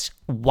do this,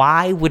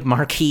 why would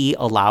Marquee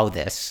allow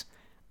this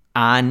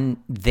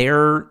on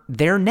their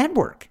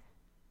network?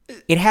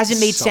 It hasn't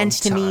made sense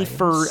to me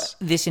for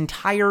this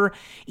entire,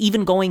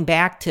 even going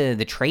back to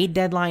the trade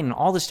deadline and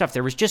all this stuff.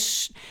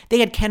 They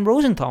had Ken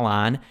Rosenthal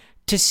on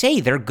to say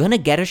they're going to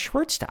get a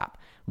shortstop,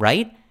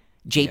 right?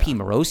 JP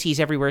Morosi's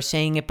everywhere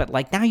saying it, but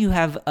now you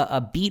have a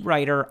beat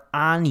writer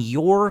on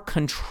your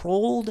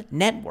controlled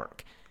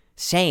network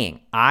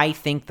saying, I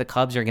think the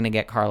Cubs are going to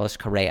get Carlos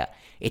Correa.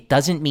 It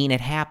doesn't mean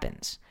it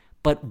happens,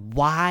 but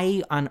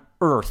why on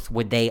earth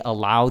would they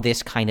allow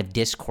this kind of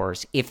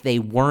discourse if they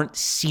weren't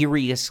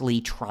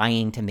seriously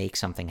trying to make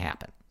something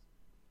happen?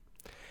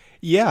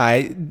 Yeah,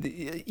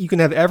 you can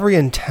have every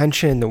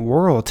intention in the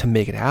world to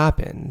make it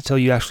happen until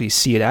you actually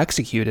see it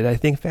executed. I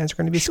think fans are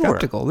going to be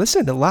skeptical.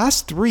 Listen, the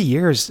last 3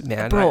 years,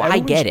 man, bro, I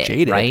get it,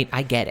 jaded, right?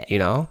 I get it.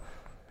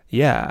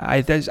 Yeah,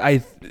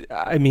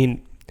 I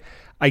mean,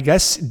 I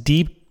guess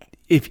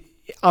if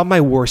on my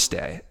worst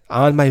day,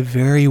 on my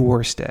very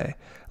worst day,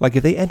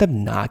 if they end up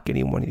not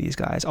getting one of these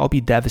guys, I'll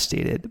be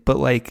devastated. But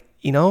will I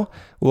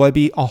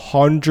be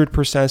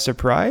 100%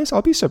 surprised?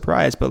 I'll be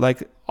surprised,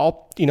 but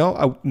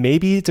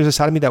maybe there's a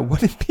side of me that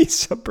wouldn't be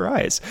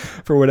surprised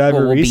for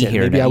whatever reason.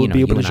 Maybe I would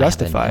be able to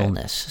justify it.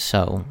 Illness,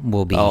 so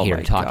we'll be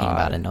here talking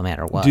about it no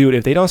matter what. Dude,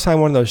 if they don't sign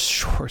one of those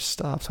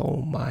shortstops,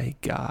 oh my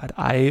God,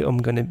 I am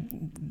gonna.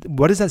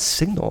 What is that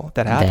signal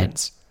that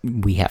happens?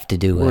 We have to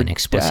do an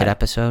explicit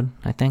episode,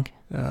 I think.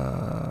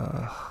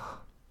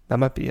 That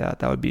might be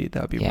that would be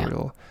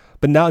brutal.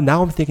 But now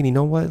I'm thinking, you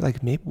know what?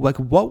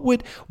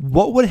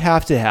 What would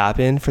have to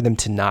happen for them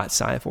to not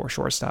sign 4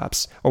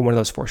 shortstops or one of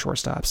those 4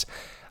 shortstops?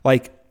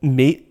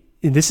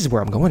 And this is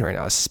where I'm going right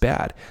now. This is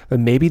bad. But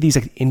maybe these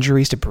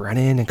injuries to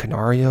Brennan and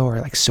Canario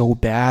are so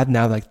bad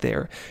now.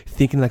 They're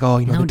thinking the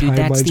timeline's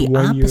that's the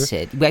 1 year.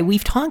 opposite.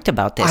 We've talked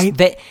about this. I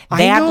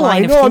know.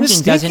 I'm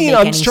just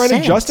trying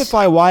to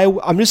justify why.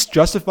 I'm just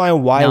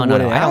justifying why. No,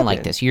 I don't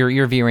like this.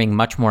 You're veering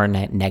much more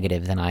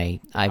negative than I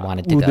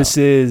wanted to go. This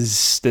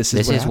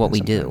is what we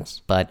do.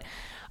 But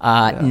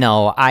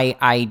No,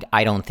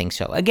 I don't think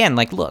so. Again,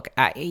 like, look,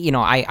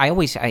 I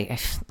always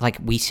like,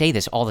 we say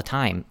this all the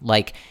time.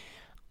 Like,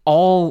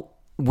 all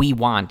we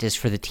want is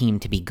for the team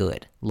to be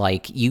good.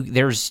 Like,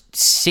 there's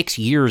 6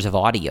 years of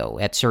audio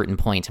at certain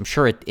points. I'm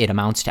sure it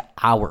amounts to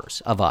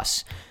hours of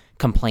us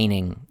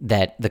complaining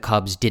that the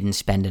Cubs didn't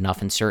spend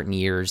enough in certain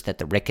years, that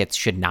the Ricketts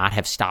should not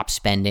have stopped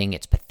spending.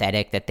 It's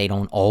pathetic that they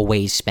don't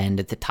always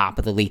spend at the top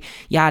of the league,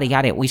 yada,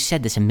 yada. We've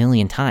said this a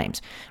million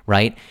times,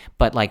 right?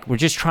 But like, we're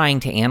just trying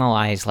to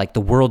analyze like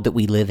the world that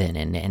we live in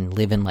and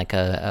live in like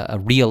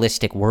a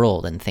realistic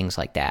world and things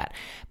like that.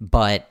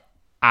 But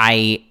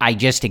I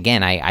just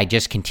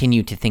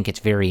continue to think it's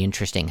very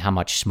interesting how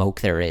much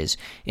smoke there is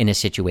in a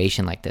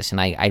situation like this.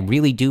 And I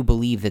really do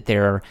believe that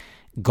they're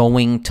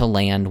going to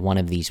land one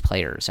of these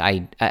players.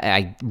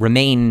 I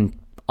remain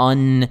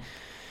unwavered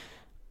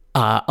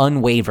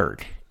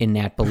in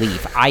that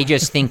belief. I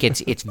just think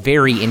it's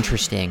very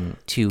interesting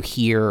to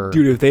hear.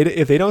 Dude,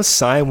 if they don't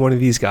sign one of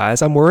these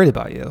guys, I'm worried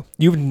about you.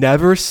 You've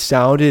never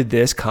sounded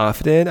this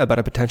confident about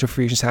a potential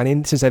free agent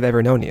signing since I've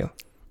ever known you.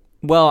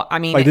 Well, I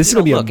mean, like, this is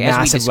going to be a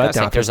massive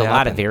letdown. Like, there's a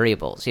lot of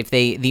variables. If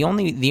the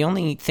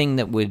only thing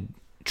that would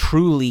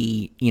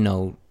truly,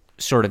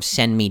 sort of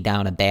send me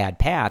down a bad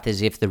path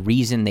is if the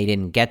reason they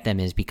didn't get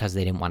them is because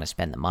they didn't want to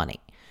spend the money.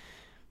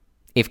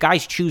 If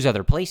guys choose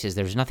other places,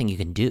 there's nothing you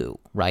can do,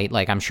 right?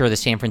 Like, I'm sure the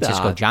San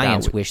Francisco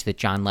Giants wish that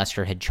John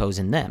Lester had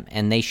chosen them,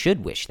 and they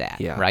should wish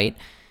that, right?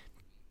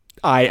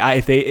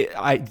 It's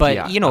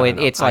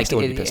like,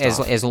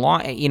 as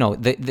long,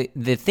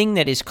 the thing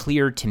that is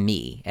clear to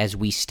me as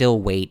we still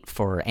wait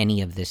for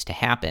any of this to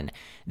happen,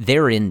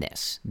 they're in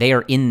this. They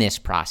are in this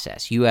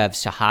process. You have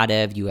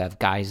Sahadev, you have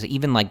guys,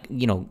 even like,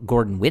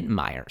 Gordon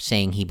Wittenmeyer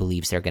saying he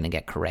believes they're going to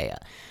get Correa.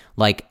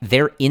 Like,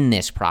 they're in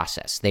this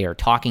process. They are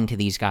talking to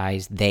these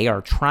guys. They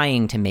are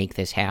trying to make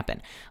this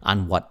happen.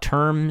 On what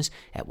terms,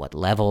 at what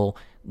level,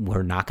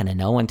 we're not going to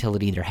know until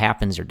it either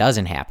happens or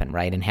doesn't happen,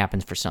 right? And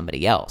happens for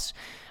somebody else.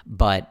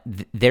 But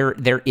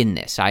they're in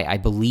this. I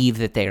believe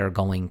that they are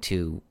going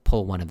to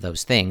pull one of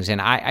those things.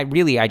 And I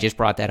just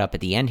brought that up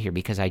at the end here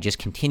because I just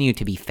continue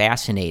to be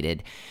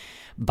fascinated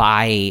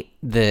by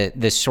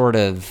the sort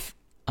of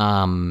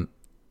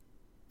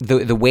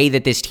the way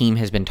that this team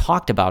has been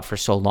talked about for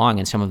so long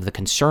and some of the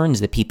concerns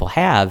that people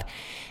have.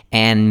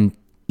 And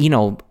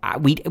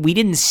we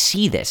didn't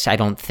see this, I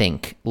don't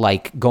think,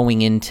 like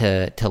going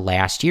into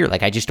last year.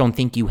 Like, I just don't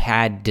think you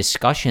had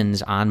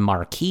discussions on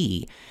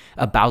Marquee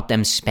about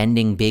them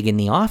spending big in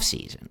the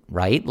offseason,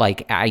 right?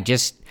 Like,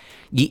 it's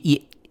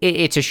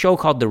a show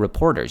called The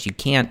Reporters. You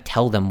can't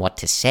tell them what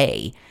to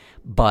say,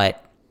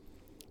 but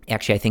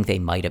actually, I think they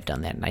might have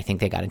done that, and I think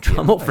they got in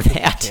trouble for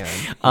that.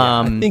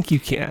 I think you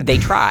can. They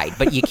tried,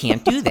 but you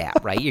can't do that,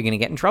 right? You're going to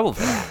get in trouble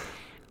for that.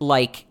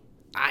 Like,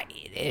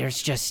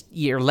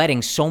 you're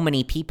letting so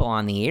many people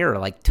on the air,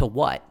 like, to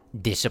what?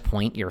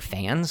 Disappoint your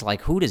fans?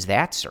 Like, who does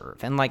that serve?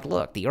 And like,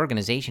 look, the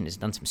organization has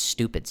done some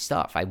stupid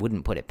stuff. I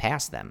wouldn't put it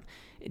past them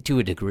to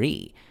a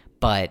degree,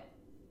 but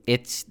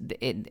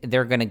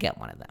they're going to get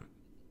one of them.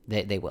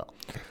 They will.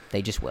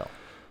 They just will.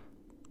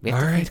 We have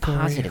to think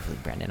positively,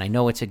 Brendan. I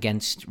know it's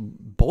against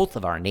both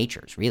of our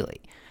natures, really,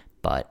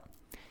 but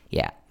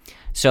yeah.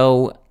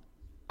 So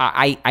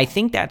I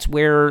think that's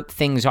where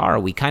things are.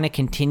 We kind of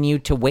continue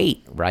to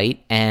wait,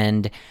 right?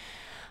 And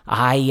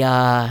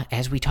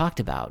as we talked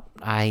about,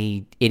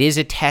 it is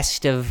a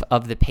test of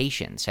the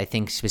patience, I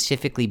think,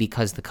 specifically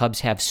because the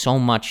Cubs have so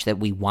much that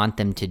we want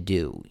them to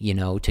do,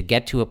 to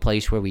get to a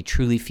place where we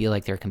truly feel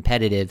like they're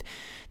competitive.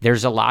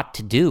 There's a lot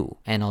to do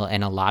and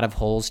a lot of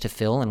holes to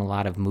fill and a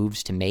lot of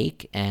moves to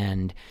make,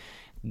 and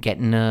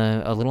getting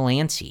a little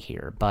antsy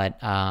here, but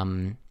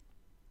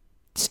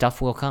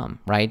stuff will come,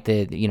 right?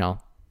 The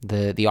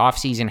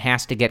offseason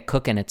has to get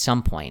cooking at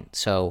some point.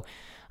 So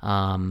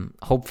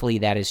hopefully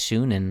that is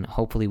soon, and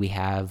hopefully we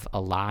have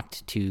a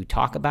lot to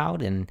talk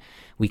about, and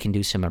we can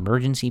do some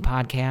emergency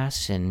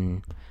podcasts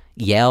and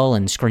yell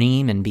and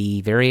scream and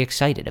be very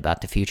excited about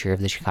the future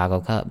of the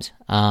Chicago Cubs.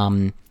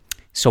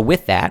 So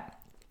with that,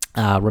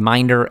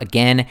 reminder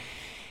again,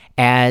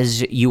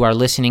 as you are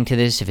listening to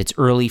this, if it's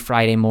early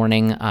Friday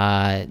morning,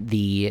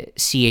 the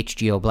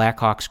CHGO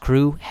Blackhawks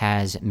crew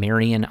has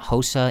Marian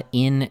Hossa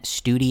in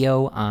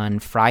studio on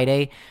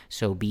Friday,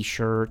 so be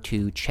sure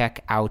to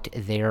check out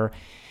their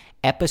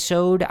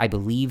episode. I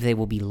believe they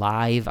will be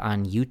live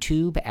on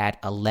YouTube at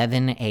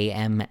 11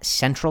 a.m.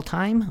 Central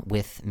Time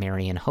with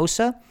Marian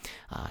Hossa,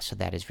 so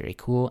that is very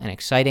cool and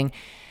exciting.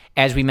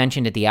 As we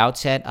mentioned at the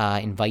outset,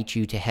 invite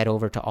you to head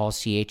over to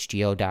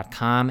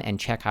allchgo.com and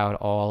check out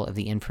all of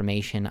the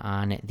information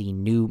on the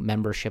new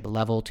membership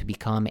level to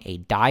become a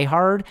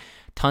diehard.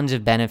 Tons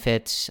of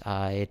benefits.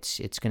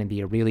 It's going to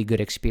be a really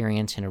good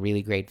experience and a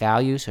really great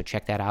value, so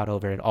check that out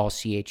over at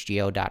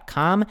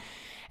allchgo.com.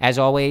 As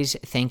always,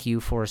 thank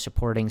you for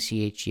supporting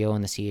CHGO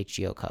and the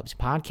CHGO Cubs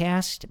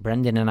podcast.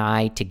 Brendan and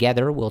I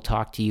together will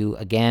talk to you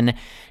again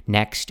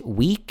next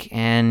week,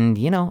 and,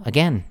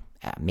 again,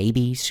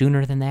 maybe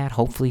sooner than that,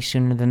 hopefully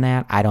sooner than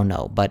that, I don't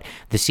know. But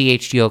the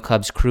CHGO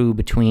Cubs crew,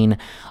 between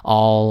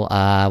all,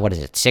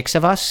 6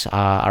 of us,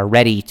 are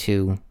ready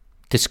to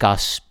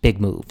discuss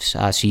big moves.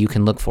 So you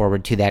can look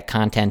forward to that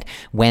content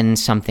when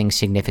something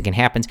significant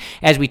happens.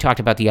 As we talked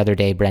about the other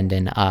day,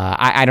 Brendan,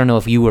 I don't know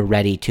if you were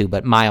ready to,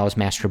 but Miles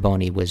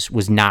Mastrobuoni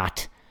was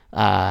not.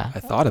 I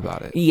thought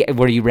about it. Yeah,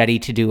 were you ready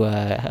to do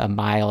a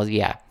Miles?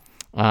 Yeah.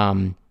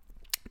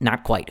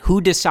 Not quite. Who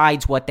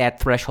decides what that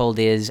threshold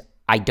is?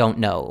 I don't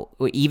know.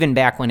 Even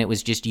back when it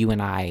was just you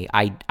and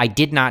I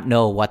did not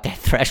know what that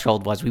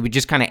threshold was. We would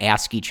just kind of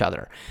ask each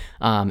other,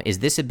 is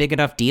this a big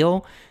enough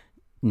deal?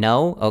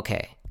 No?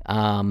 Okay.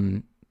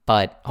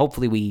 But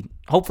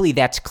hopefully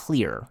that's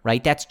clear,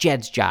 right? That's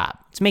Jed's job.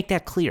 Let's make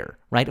that clear,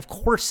 right? Of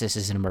course this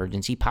is an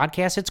emergency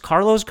podcast. It's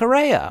Carlos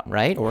Correa,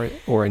 right?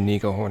 Or a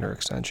Nico Horner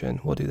extension.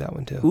 We'll do that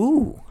one too.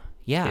 Ooh.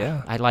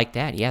 Yeah, I like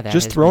that. Yeah, that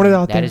just throwing it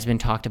out there. That has been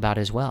talked about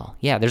as well.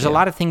 Yeah, there's a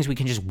lot of things we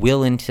can just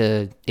will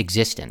into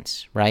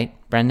existence, right,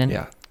 Brendan?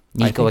 Yeah.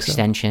 Nico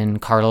extension,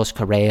 Carlos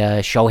Correa,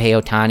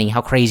 Shohei Ohtani.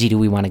 How crazy do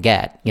we want to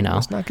get?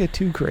 Let's not get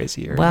too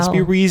crazy here. Let's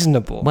be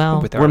reasonable.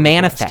 Well, we're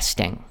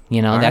manifesting.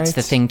 That's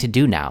the thing to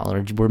do now.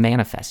 Or we're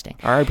manifesting.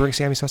 All right, bring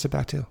Sammy Sosa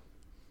back too.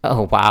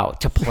 Oh, wow.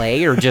 To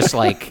play or just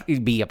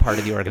be a part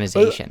of the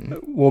organization?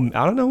 Well,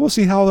 I don't know. We'll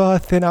see how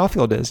thin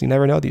outfield is. You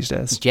never know these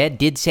days. Jed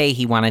did say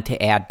he wanted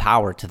to add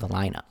power to the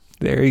lineup.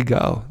 There you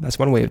go. That's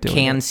one way of doing it.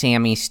 Can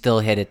Sammy still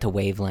hit it to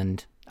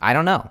Waveland? I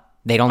don't know.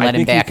 They don't let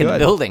him back in the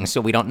building, so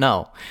we don't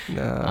know.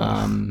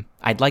 No.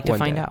 I'd like to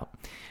find out.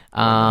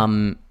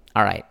 All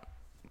right.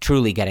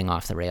 Truly getting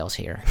off the rails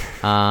here.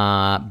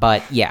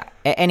 But yeah,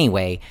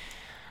 anyway,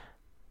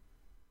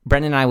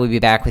 Brendan and I will be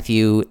back with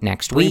you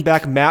next week. Bring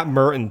back Matt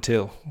Merton,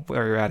 too,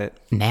 where you're at it.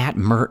 Matt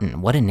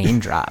Merton. What a name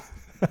drop.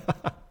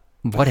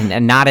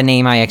 Not a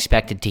name I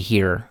expected to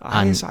hear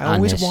on I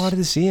always wanted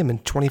to see him in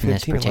 2015. In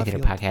this particular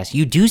podcast.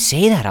 You do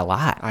say that a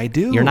lot. I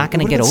do. You're not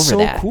going to get over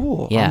that. So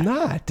cool. Yeah. I'm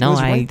not. No, it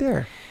was right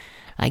there.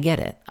 I get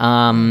it.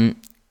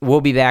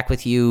 We'll be back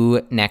with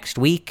you next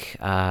week.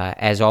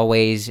 As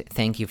always,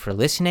 thank you for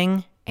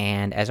listening.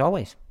 And as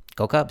always,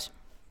 go Cubs.